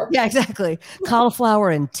cauliflower. Yeah, exactly. Cauliflower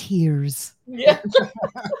and tears. Yeah.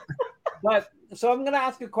 But so I'm going to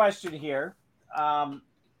ask a question here,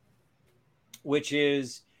 which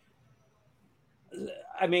is,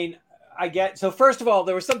 so first of all,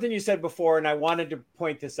 there was something you said before, and I wanted to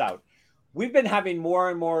point this out. we've been having more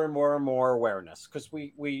and more and more and more awareness because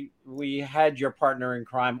we had your partner in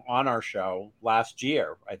crime on our show last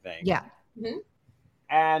year, I think. Yeah. Mhm.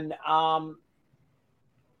 And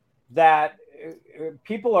that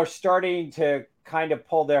people are starting to kind of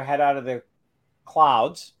pull their head out of the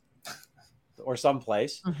clouds or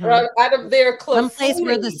someplace. Mhm. Or out of their Someplace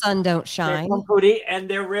where the clafouti. sun don't shine. And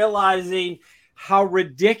they're realizing how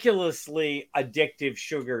ridiculously addictive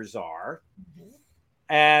sugars are.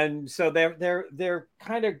 And so they're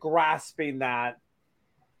kind of grasping that,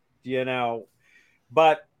 you know,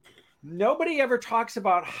 but nobody ever talks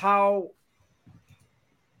about how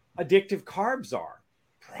addictive carbs are,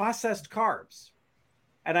 processed carbs.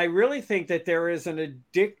 And I really think that there is an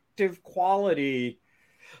addictive quality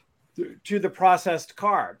to the processed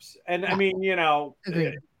carbs. And I mean, you know,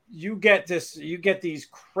 Agreed. you get these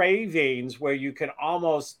cravings where you can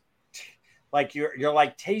almost like you're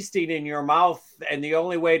like tasting in your mouth, and the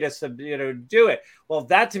only way to do it. Well,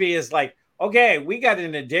 that to me is like, okay, we got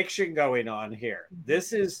an addiction going on here.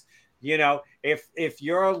 This is, you know, if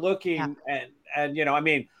you're looking and you know, I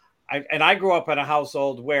mean, I grew up in a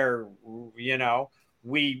household where, you know,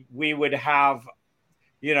 we would have,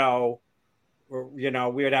 we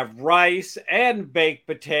would have rice and baked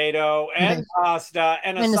potato and pasta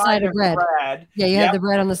and a side of bread. Yeah, you had the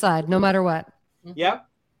bread on the side, no matter what. Yep.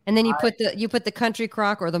 And then you put the country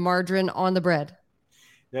crock or the margarine on the bread.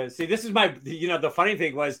 See, this is the funny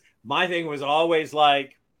thing was my thing was always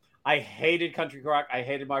like, I hated country crock. I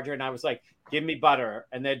hated margarine. I was like, give me butter.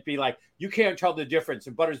 And they'd be like, you can't tell the difference.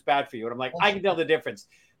 And butter's bad for you. And I'm like, I can tell the difference.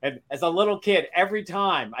 And as a little kid, every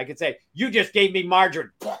time I could say, you just gave me margarine.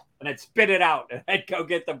 And I'd spit it out. And I'd go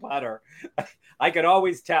get the butter. I could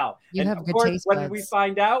always tell. You and have of good course, taste when buds. we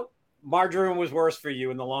find out, margarine was worse for you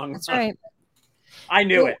in the long That's run. right. I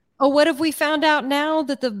knew it. Oh, what have we found out now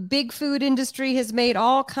that the big food industry has made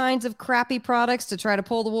all kinds of crappy products to try to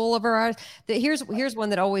pull the wool over our eyes? Here's one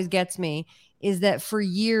that always gets me is that for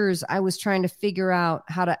years I was trying to figure out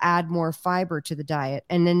how to add more fiber to the diet.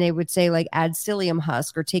 And then they would say like add psyllium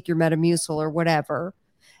husk or take your Metamucil or whatever.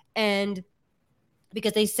 And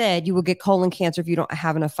because they said you will get colon cancer if you don't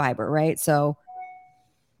have enough fiber, right? So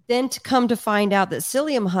then to come to find out that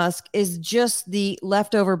psyllium husk is just the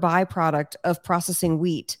leftover byproduct of processing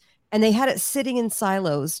wheat. And they had it sitting in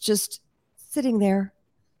silos, just sitting there.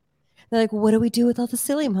 They're like, what do we do with all the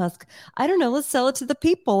psyllium husk? I don't know. Let's sell it to the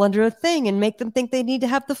people under a thing and make them think they need to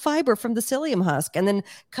have the fiber from the psyllium husk. And then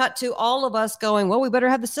cut to all of us going, well, we better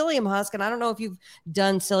have the psyllium husk. And I don't know if you've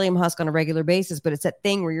done psyllium husk on a regular basis, but it's that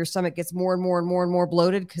thing where your stomach gets more and more and more and more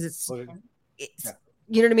bloated because it's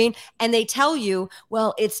you know what I mean? And they tell you,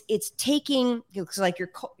 well, it's taking, because like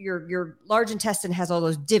your large intestine has all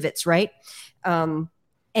those divots, right? And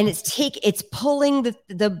it's pulling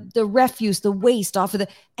the refuse, the waste off of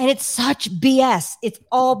and it's such BS. It's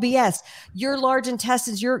all BS. Your large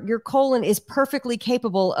intestines, your colon is perfectly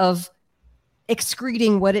capable of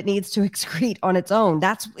excreting what it needs to excrete on its own.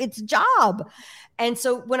 That's its job. And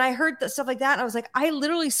so when I heard stuff like that, I was like, I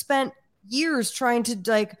literally spent years trying to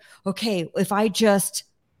like, okay, if I just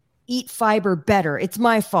eat fiber better, it's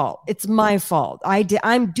my fault. It's my fault.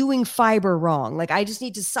 I'm doing fiber wrong. Like I just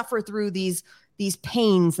need to suffer through these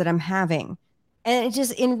pains that I'm having. And it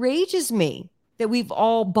just enrages me that we've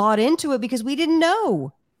all bought into it because we didn't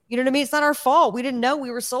know. You know what I mean? It's not our fault. We didn't know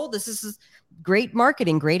we were sold this. This is great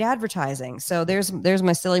marketing, great advertising. So there's my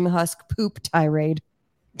psyllium husk poop tirade.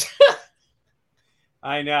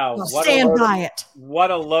 I know. I'll stand by it. What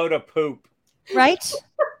a load of poop. Right?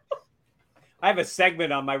 I have a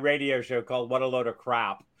segment on my radio show called What a Load of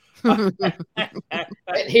Crap. And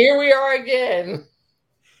here we are again.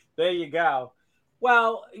 There you go.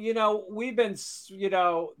 Well, we've been,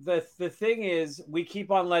 the thing is we keep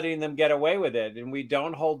on letting them get away with it and we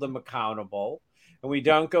don't hold them accountable and we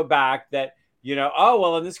don't go back that,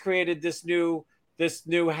 and this created this new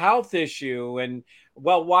health issue. And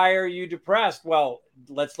well, why are you depressed? Well,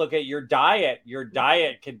 let's look at your diet. Your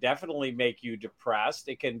diet can definitely make you depressed.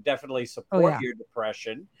 It can definitely support your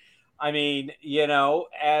depression. I mean,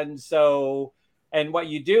 and what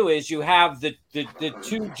you do is you have the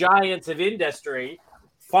two giants of industry,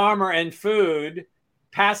 farmer and food,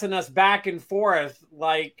 passing us back and forth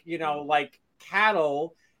like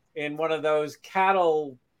cattle in one of those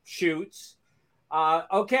cattle chutes.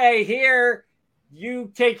 Okay, here,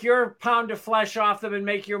 you take your pound of flesh off them and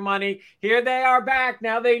make your money. Here they are back.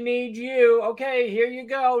 Now they need you. Okay, here you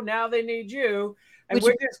go. Now they need you. And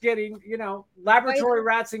we're just getting, laboratory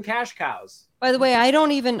rats and cash cows. By the way, I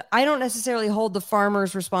don't necessarily hold the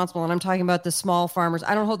farmers responsible. And I'm talking about the small farmers.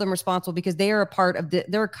 I don't hold them responsible because they are a part of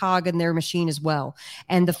they're a cog in their machine as well.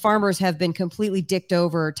 And the farmers have been completely dicked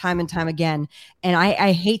over time and time again. And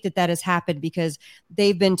I hate that has happened because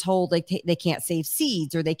they've been told like they can't save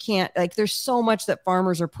seeds or they can't, like, there's so much that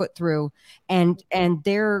farmers are put through and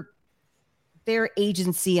their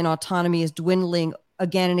agency and autonomy is dwindling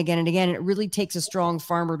again and again and again. And it really takes a strong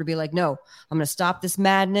farmer to be like, no, I'm going to stop this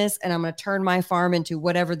madness and I'm going to turn my farm into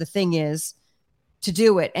whatever the thing is to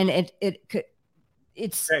do it. And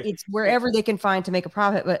it's wherever they can find to make a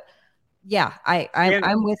profit. But yeah,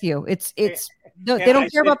 I'm with you. They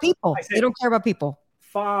don't care about people. They don't care about people.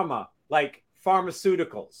 Pharma, like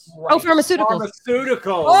pharmaceuticals. Right. Oh, pharmaceuticals.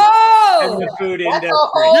 Pharmaceuticals. Oh, in the food industry.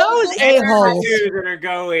 Those a-holes that are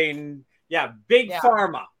going, big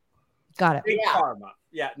pharma. Got it. Big pharma.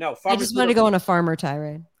 Yeah, no. I just wanted to go on a farmer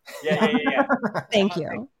tirade. Yeah. Thank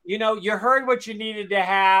you. You heard what you needed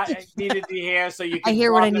to hear, so you can I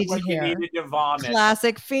hear what I need to hear. You needed to vomit.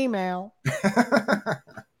 Classic female.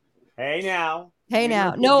 Hey now.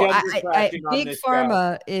 No, big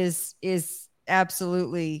pharma is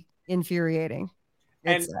absolutely infuriating.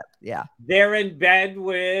 And they're in bed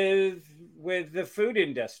with the food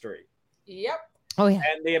industry. Yep. Oh yeah.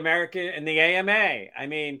 And the American and the AMA. I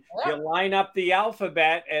mean, you line up the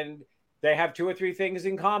alphabet and they have 2 or 3 things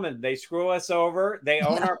in common. They screw us over. They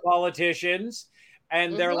own our politicians,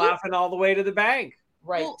 and they're laughing all the way to the bank.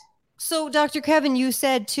 Right. Well, so, Dr. Kevin, you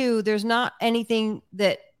said too, there's not anything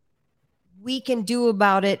that we can do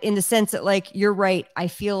about it in the sense that, like, you're right. I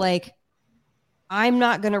feel like I'm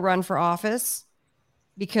not going to run for office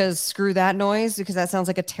because screw that noise, because that sounds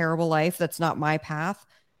like a terrible life. That's not my path.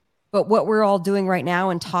 But what we're all doing right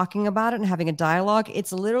now and talking about it and having a dialogue,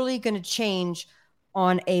 it's literally going to change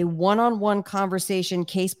on a one-on-one conversation,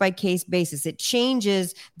 case-by-case basis. It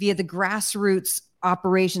changes via the grassroots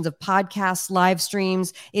operations of podcasts, live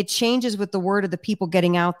streams. It changes with the word of the people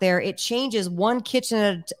getting out there. It changes one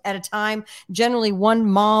kitchen at a time, generally one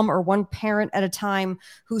mom or one parent at a time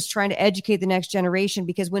who's trying to educate the next generation.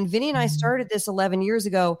 Because when Vinny and I started this 11 years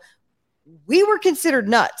ago, we were considered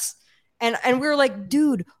nuts. And we were like,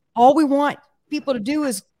 dude, all we want people to do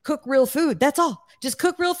is cook real food. That's all. Just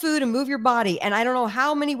cook real food and move your body. And I don't know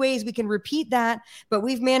how many ways we can repeat that, but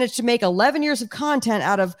we've managed to make 11 years of content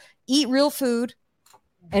out of eat real food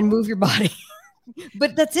and move your body.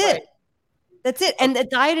 But that's it. Right. That's it. And the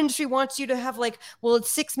diet industry wants you to have like, well,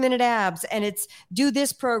 it's 6-minute abs and it's do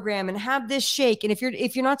this program and have this shake. And if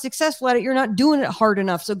you're not successful at it, you're not doing it hard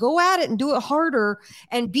enough. So go at it and do it harder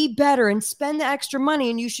and be better and spend the extra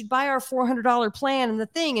money. And you should buy our $400 plan and the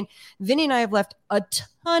thing. And Vinny and I have left a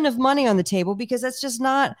ton of money on the table because that's just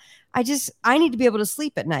not, I need to be able to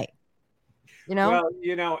sleep at night. Well,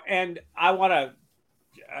 and I want to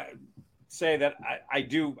say that I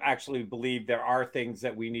do actually believe there are things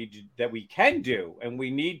that we can do and we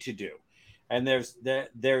need to do, and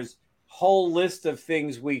there's whole list of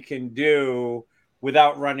things we can do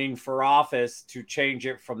without running for office to change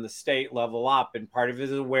it from the state level up. And part of it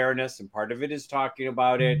is awareness, and part of it is talking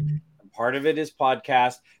about it, and part of it is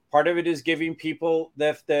podcast, part of it is giving people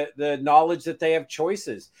the knowledge that they have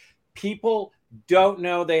choices. People don't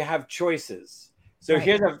know they have choices. So right.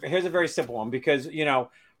 here's a very simple one, because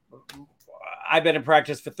I've been in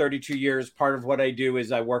practice for 32 years. Part of what I do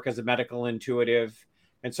is I work as a medical intuitive.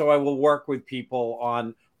 And so I will work with people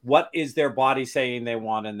on what is their body saying they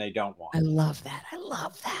want and they don't want. I love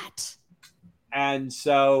that. And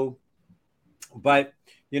so, but,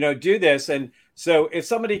 do this. And so if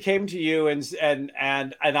somebody came to you and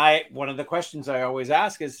one of the questions I always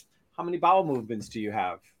ask is, how many bowel movements do you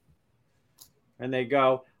have? And they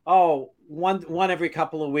go, oh, one every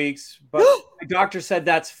couple of weeks, but the doctor said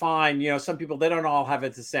that's fine. Some people, they don't all have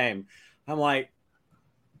it the same. I'm like,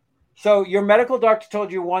 so your medical doctor told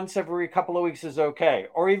you once every couple of weeks is okay,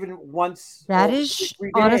 or even once. That is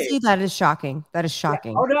honestly, that is shocking. That is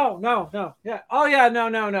shocking. Yeah. Oh no. Yeah. Oh yeah.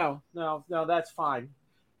 No. That's fine.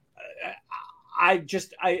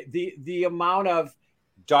 The amount of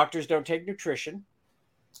doctors don't take nutrition.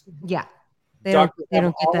 Yeah. They don't get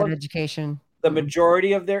that education. The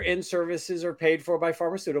majority of their in-services are paid for by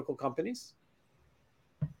pharmaceutical companies.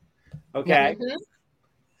 Okay. Mm-hmm.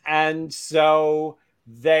 And so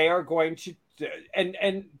they are going to,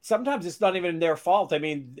 and sometimes it's not even their fault. I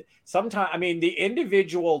mean, the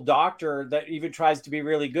individual doctor that even tries to be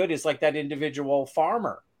really good is like that individual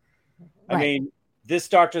farmer. Right. I mean, this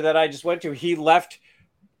doctor that I just went to, he left,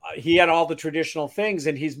 he had all the traditional things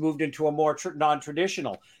and he's moved into a more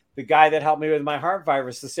non-traditional. The guy that helped me with my heart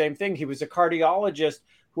virus, the same thing. He was a cardiologist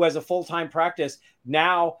who has a full-time practice,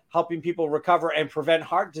 now helping people recover and prevent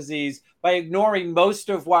heart disease by ignoring most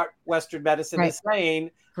of what Western medicine is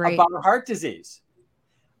saying about heart disease.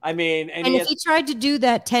 I mean, and if he tried to do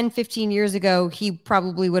that 10, 15 years ago, he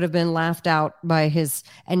probably would have been laughed out by his,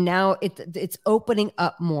 and now it's opening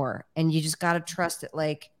up more. And you just got to trust it.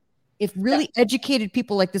 Like, if really educated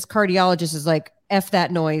people like this cardiologist is like, F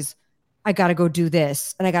that noise, I got to go do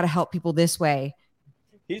this, and I got to help people this way.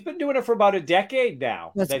 He's been doing it for about a decade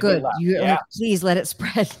now. That's good. Please let it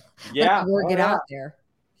spread. Yeah. Let the word get out there.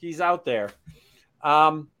 He's out there.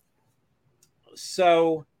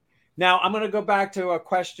 So now I'm going to go back to a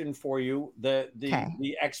question for you, the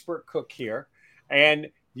expert cook here. And,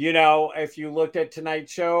 you know, if you looked at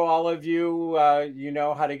tonight's show, all of you, you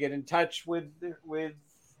know how to get in touch with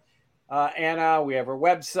Anna. We have her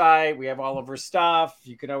website. We have all of her stuff.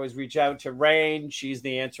 You can always reach out to Rain. She's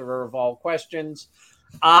the answerer of all questions.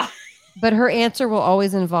 But her answer will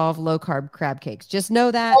always involve low-carb crab cakes. Just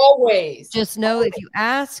know that. Always. Just know if you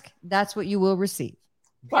ask, that's what you will receive.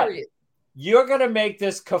 But you're going to make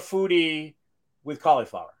this kafudi with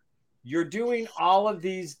cauliflower. You're doing all of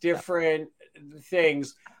these different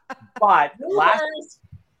things. But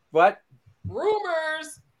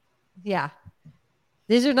Rumors. Yeah.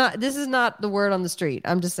 This is not the word on the street.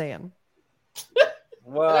 I'm just saying.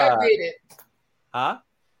 Well, I read it. Huh?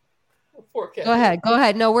 Go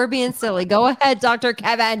ahead. No, we're being silly. Go ahead, Dr.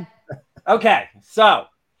 Kevin. Okay. So,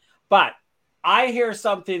 but I hear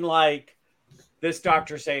something like this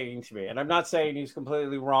doctor saying to me, and I'm not saying he's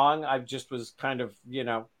completely wrong. I just was kind of, you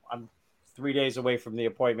know, I'm 3 days away from the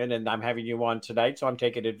appointment and I'm having you on tonight. So I'm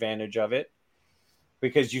taking advantage of it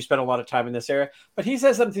because you spent a lot of time in this area. But he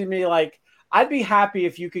says something to me like, I'd be happy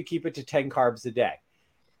if you could keep it to 10 carbs a day.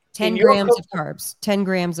 10 grams of carbs. 10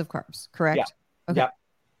 grams of carbs. Correct? Yeah. Okay. Yep.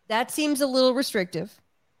 That seems a little restrictive.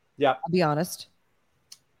 Yeah. I'll be honest.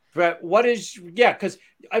 But what is, because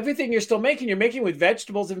everything you're making with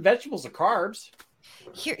vegetables, and vegetables are carbs.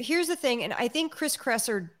 Here's the thing. And I think Chris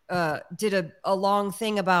Kresser did a long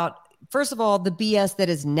thing about, first of all, the BS that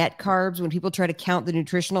is net carbs when people try to count the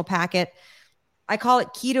nutritional packet. I call it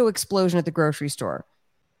keto explosion at the grocery store.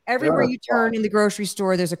 Everywhere you turn in the grocery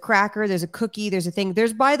store, there's a cracker, there's a cookie, there's a thing.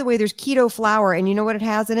 There's keto flour. And you know what it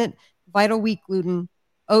has in it? Vital wheat gluten,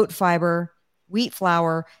 oat fiber, wheat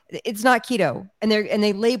flour. It's not keto. And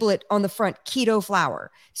they label it on the front, keto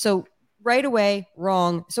flour. So right away,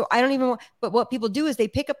 wrong. So I don't even want, but what people do is they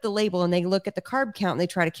pick up the label and they look at the carb count and they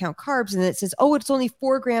try to count carbs. And it says, oh, it's only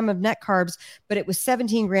 4 grams of net carbs, but it was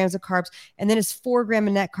 17 grams of carbs. And then it's 4 grams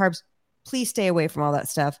of net carbs. Please stay away from all that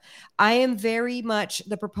stuff. I am very much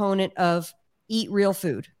the proponent of eat real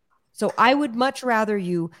food. So I would much rather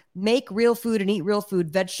you make real food and eat real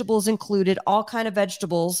food, vegetables included, all kind of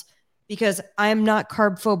vegetables, because I'm not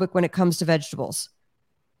carb phobic when it comes to vegetables.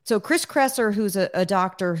 So Chris Kresser, who's a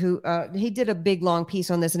doctor who he did a big, long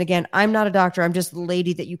piece on this. And again, I'm not a doctor. I'm just the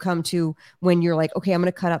lady that you come to when you're like, okay, I'm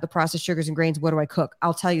going to cut out the processed sugars and grains. What do I cook?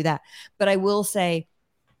 I'll tell you that. But I will say,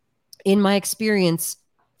 in my experience,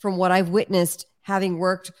 from what I've witnessed, having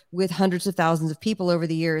worked with hundreds of thousands of people over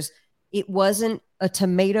the years, it wasn't a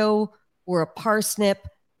tomato or a parsnip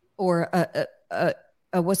or a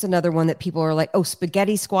what's another one that people are like, oh,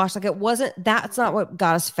 spaghetti squash. Like that's not what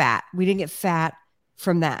got us fat. We didn't get fat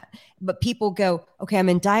from that. But people go, okay, I'm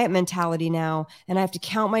in diet mentality now and I have to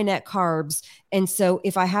count my net carbs. And so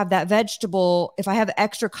if I have that vegetable, if I have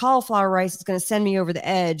extra cauliflower rice, it's going to send me over the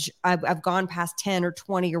edge. I've gone past 10 or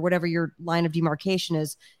 20 or whatever your line of demarcation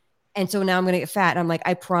is. And so now I'm going to get fat. And I'm like,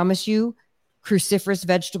 I promise you, cruciferous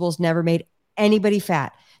vegetables never made anybody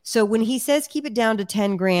fat. So when he says keep it down to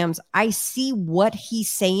 10 grams, I see what he's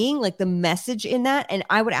saying, like the message in that. And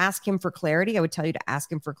I would ask him for clarity. I would tell you to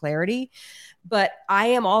ask him for clarity. But I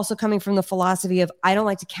am also coming from the philosophy of I don't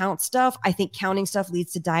like to count stuff. I think counting stuff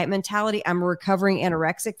leads to diet mentality. I'm a recovering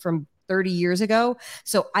anorexic from 30 years ago.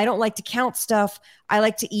 So I don't like to count stuff. I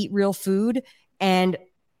like to eat real food and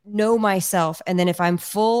know myself. And then if I'm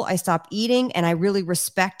full, I stop eating, and I really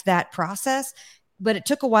respect that process. But it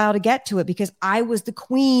took a while to get to it because I was the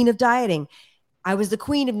queen of dieting. I was the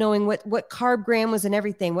queen of knowing what carb gram was in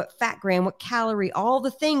everything, what fat gram, what calorie, all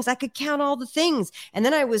the things. I could count all the things. And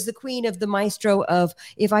then I was the queen of the maestro of,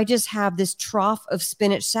 if I just have this trough of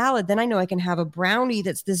spinach salad, then I know I can have a brownie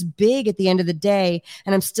that's this big at the end of the day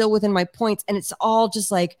and I'm still within my points. And it's all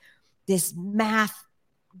just like this math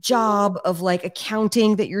job of like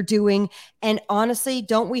accounting that you're doing. And honestly,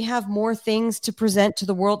 don't we have more things to present to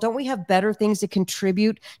the world? Don't we have better things to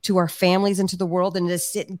contribute to our families and to the world than to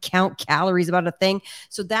sit and count calories about a thing?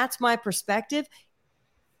 So that's my perspective.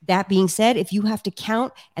 That being said, if you have to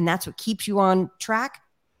count and that's what keeps you on track,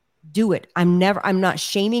 do it. I'm not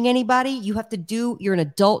shaming anybody. You have to do, you're an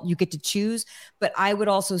adult, you get to choose. But I would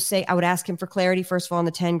also say, I would ask him for clarity, first of all, on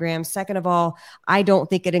the 10 grams. Second of all, I don't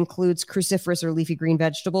think it includes cruciferous or leafy green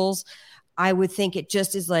vegetables. I would think it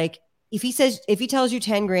just is like, if he tells you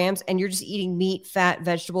 10 grams and you're just eating meat, fat,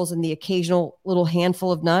 vegetables, and the occasional little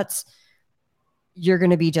handful of nuts, you're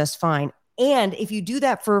going to be just fine. And if you do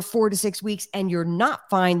that for 4 to 6 weeks and you're not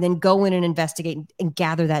fine, then go in and investigate and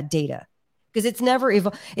gather that data. Because it's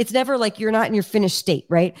never like you're not in your finished state,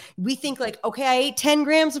 right? We think like, okay, I ate 10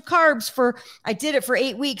 grams of carbs I did it for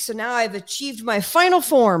 8 weeks. So now I've achieved my final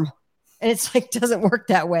form. And it's like, doesn't work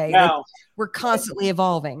that way. No. Like, we're constantly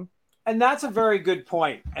evolving. And that's a very good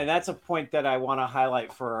point. And that's a point that I want to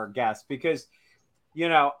highlight for our guests because,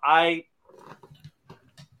 I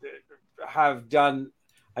have done,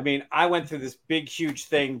 I went through this big, huge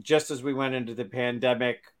thing just as we went into the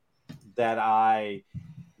pandemic that I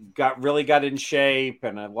got in shape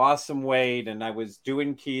and I lost some weight and I was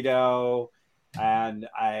doing keto and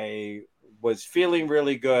I was feeling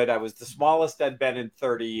really good. I was the smallest I'd been in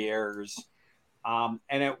 30 years. And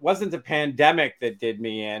it wasn't the pandemic that did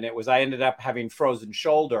me in. It was I ended up having frozen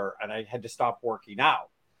shoulder and I had to stop working out.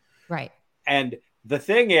 Right. And the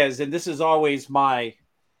thing is, and this is always my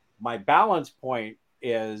balance point,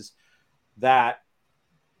 is that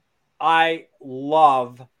I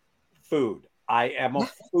love food. I am a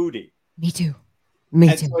foodie. Me too.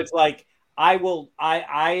 So it's like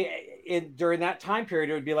during that time period,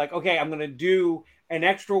 it would be like, okay, I'm going to do an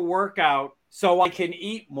extra workout so I can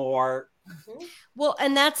eat more. Mm-hmm. Well,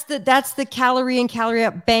 and that's the calorie in, calorie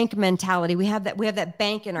out bank mentality. We have that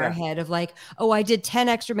bank in our head of like, oh, I did 10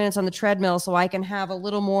 extra minutes on the treadmill so I can have a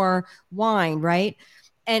little more wine, right?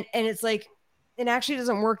 And it's like, it actually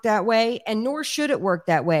doesn't work that way, and nor should it work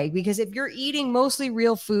that way, because if you're eating mostly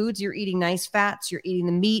real foods, you're eating nice fats, you're eating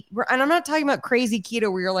the meat. And I'm not talking about crazy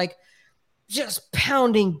keto where you're like just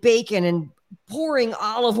pounding bacon and pouring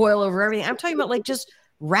olive oil over everything. I'm talking about like just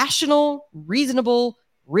rational, reasonable,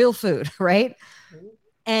 real food, right?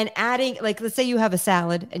 And adding, like, let's say you have a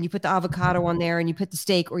salad and you put the avocado on there and you put the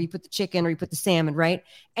steak or you put the chicken or you put the salmon, right?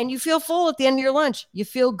 And you feel full at the end of your lunch. You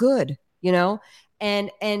feel good,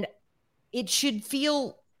 and it should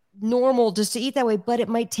feel normal just to eat that way, but it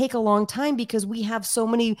might take a long time because we have so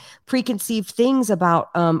many preconceived things about,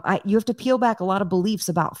 you have to peel back a lot of beliefs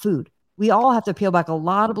about food. We all have to peel back a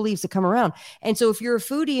lot of beliefs that come around. And so if you're a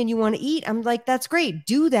foodie and you want to eat, I'm like, that's great.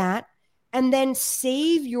 Do that. And then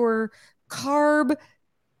save your carb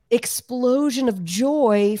explosion of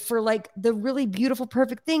joy for like the really beautiful,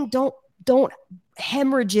 perfect thing. Don't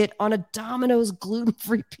hemorrhage it on a Domino's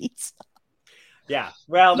gluten-free pizza. Yeah,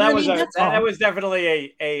 well, that was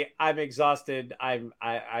definitely a I'm exaused. I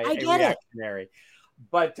get reactionary.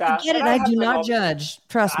 But I get it. I do not judge.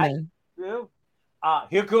 Trust me. Here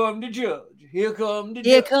come the judge. Here come the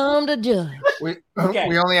judge. We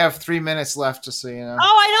only have 3 minutes left, just so you know. Oh,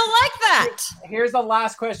 I don't like that. Here's the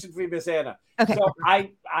last question for you, Miss Anna. Okay. So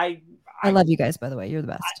I love you guys, by the way. You're the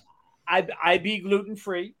best. I be gluten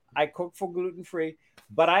free. I cook for gluten free,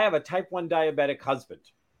 but I have a type 1 diabetic husband.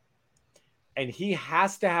 And he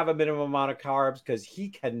has to have a minimum amount of carbs because he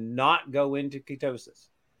cannot go into ketosis.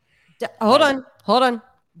 Hold on.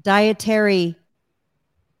 Dietary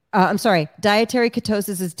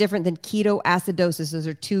ketosis is different than ketoacidosis. Those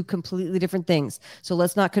are two completely different things. So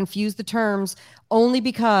let's not confuse the terms, only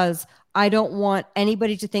because I don't want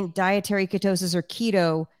anybody to think dietary ketosis or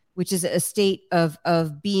keto, which is a state of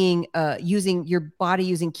being using your body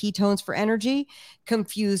using ketones for energy,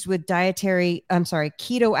 confused with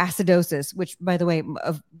ketoacidosis, which, by the way,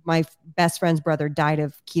 of my best friend's brother died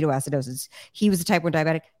of ketoacidosis. He was a type 1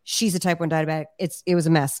 diabetic. She's a type 1 diabetic. It was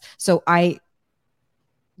a mess. So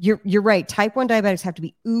you're right. Type 1 diabetics have to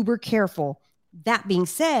be uber careful. That being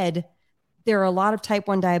said, there are a lot of type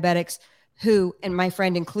 1 diabetics who, and my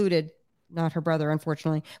friend included, not her brother,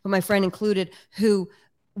 unfortunately, but my friend included, who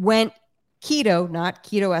went keto, not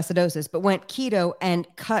ketoacidosis, but went keto and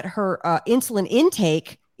cut her insulin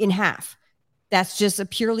intake in half. That's just a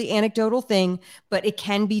purely anecdotal thing, but it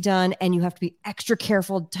can be done, and you have to be extra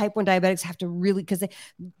careful. Type 1 diabetics have to really, because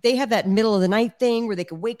they have that middle of the night thing where they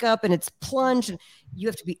can wake up and it's plunged, and you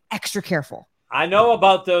have to be extra careful. I know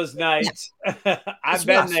about those nights. Yeah. I've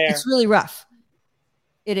been there. It's really rough.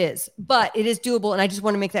 It is, but it is doable, and I just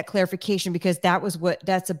want to make that clarification because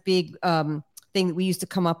that's a big thing that we used to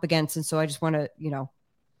come up against, and so I just want to,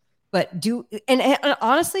 but and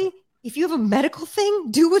honestly, if you have a medical thing,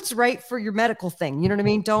 do what's right for your medical thing. You know what I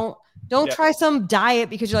mean? Don't try some diet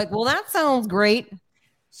because you're like, well, that sounds great.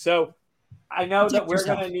 So I know that we're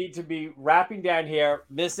going to need to be wrapping down here.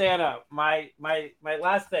 Miss Anna, my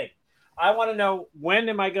last thing. I want to know, when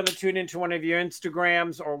am I going to tune into one of your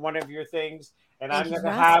Instagrams or one of your things? And Thank I'm you going to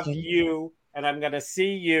for have asking. you, and I'm going to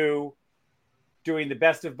see you doing the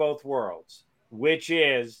best of both worlds, which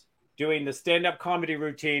is doing the stand-up comedy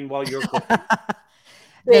routine while you're cooking.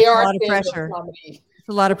 They That's a are lot of stand-up pressure. comedy. It's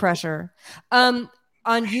a lot of pressure.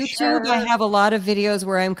 On YouTube, I have a lot of videos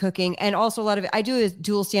where I'm cooking, and also a lot of I do a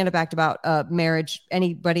dual stand-up act about marriage.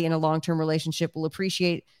 Anybody in a long-term relationship will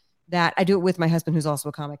appreciate that. I do it with my husband, who's also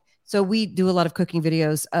a comic. So we do a lot of cooking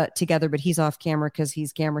videos together, but he's off camera because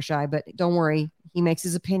he's camera shy. But don't worry, he makes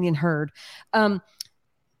his opinion heard.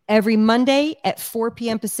 Every Monday at 4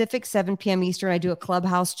 p.m. Pacific, 7 p.m. Eastern, I do a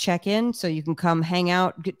Clubhouse check-in. So you can come hang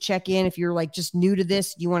out, check in. If you're like just new to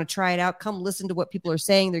this, you want to try it out, come listen to what people are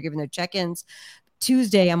saying. They're giving their check-ins.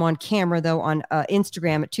 Tuesday, I'm on camera, though, on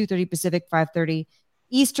Instagram at 2:30 Pacific, 5:30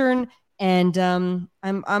 Eastern. And I'm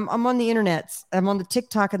on the internet. I'm on the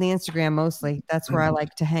TikTok and the Instagram mostly. That's where I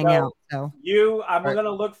like to hang out. So I'm going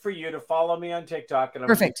to look for you to follow me on TikTok, and I'm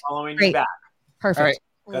Perfect. following Great. you back. Perfect.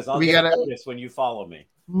 Because I'll We get gotta- this when you follow me.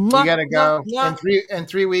 We gotta go. Mwah. In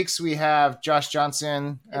 3 weeks, we have Josh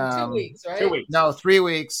Johnson. In 2 weeks, right? 2 weeks. No, 3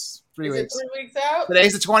 weeks. 3 Is weeks. it 3 weeks out?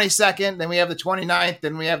 Today's the 22nd. Then we have the 29th.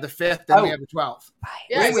 Then we have the 5th. Then we have the 12th.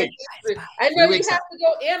 Yeah, Three I I know 3 you weeks have to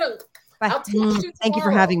go, Anna. Bye. I'll teach you Thank you for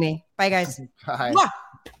tomorrow. having me. Bye, guys. Bye.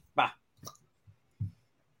 Mwah.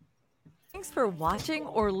 Thanks for watching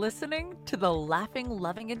or listening to the Laughing,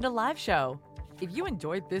 Loving, and Alive show. If you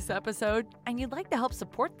enjoyed this episode and you'd like to help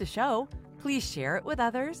support the show, please share it with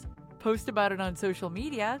others, post about it on social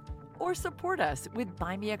media, or support us with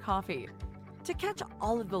Buy Me a Coffee. To catch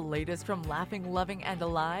all of the latest from Laughing, Loving, and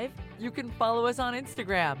Alive, you can follow us on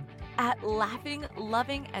Instagram at Laughing,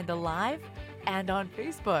 Loving, and Alive, and on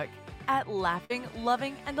Facebook at Laughing,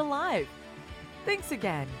 Loving, and Alive. Thanks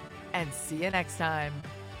again, and see you next time.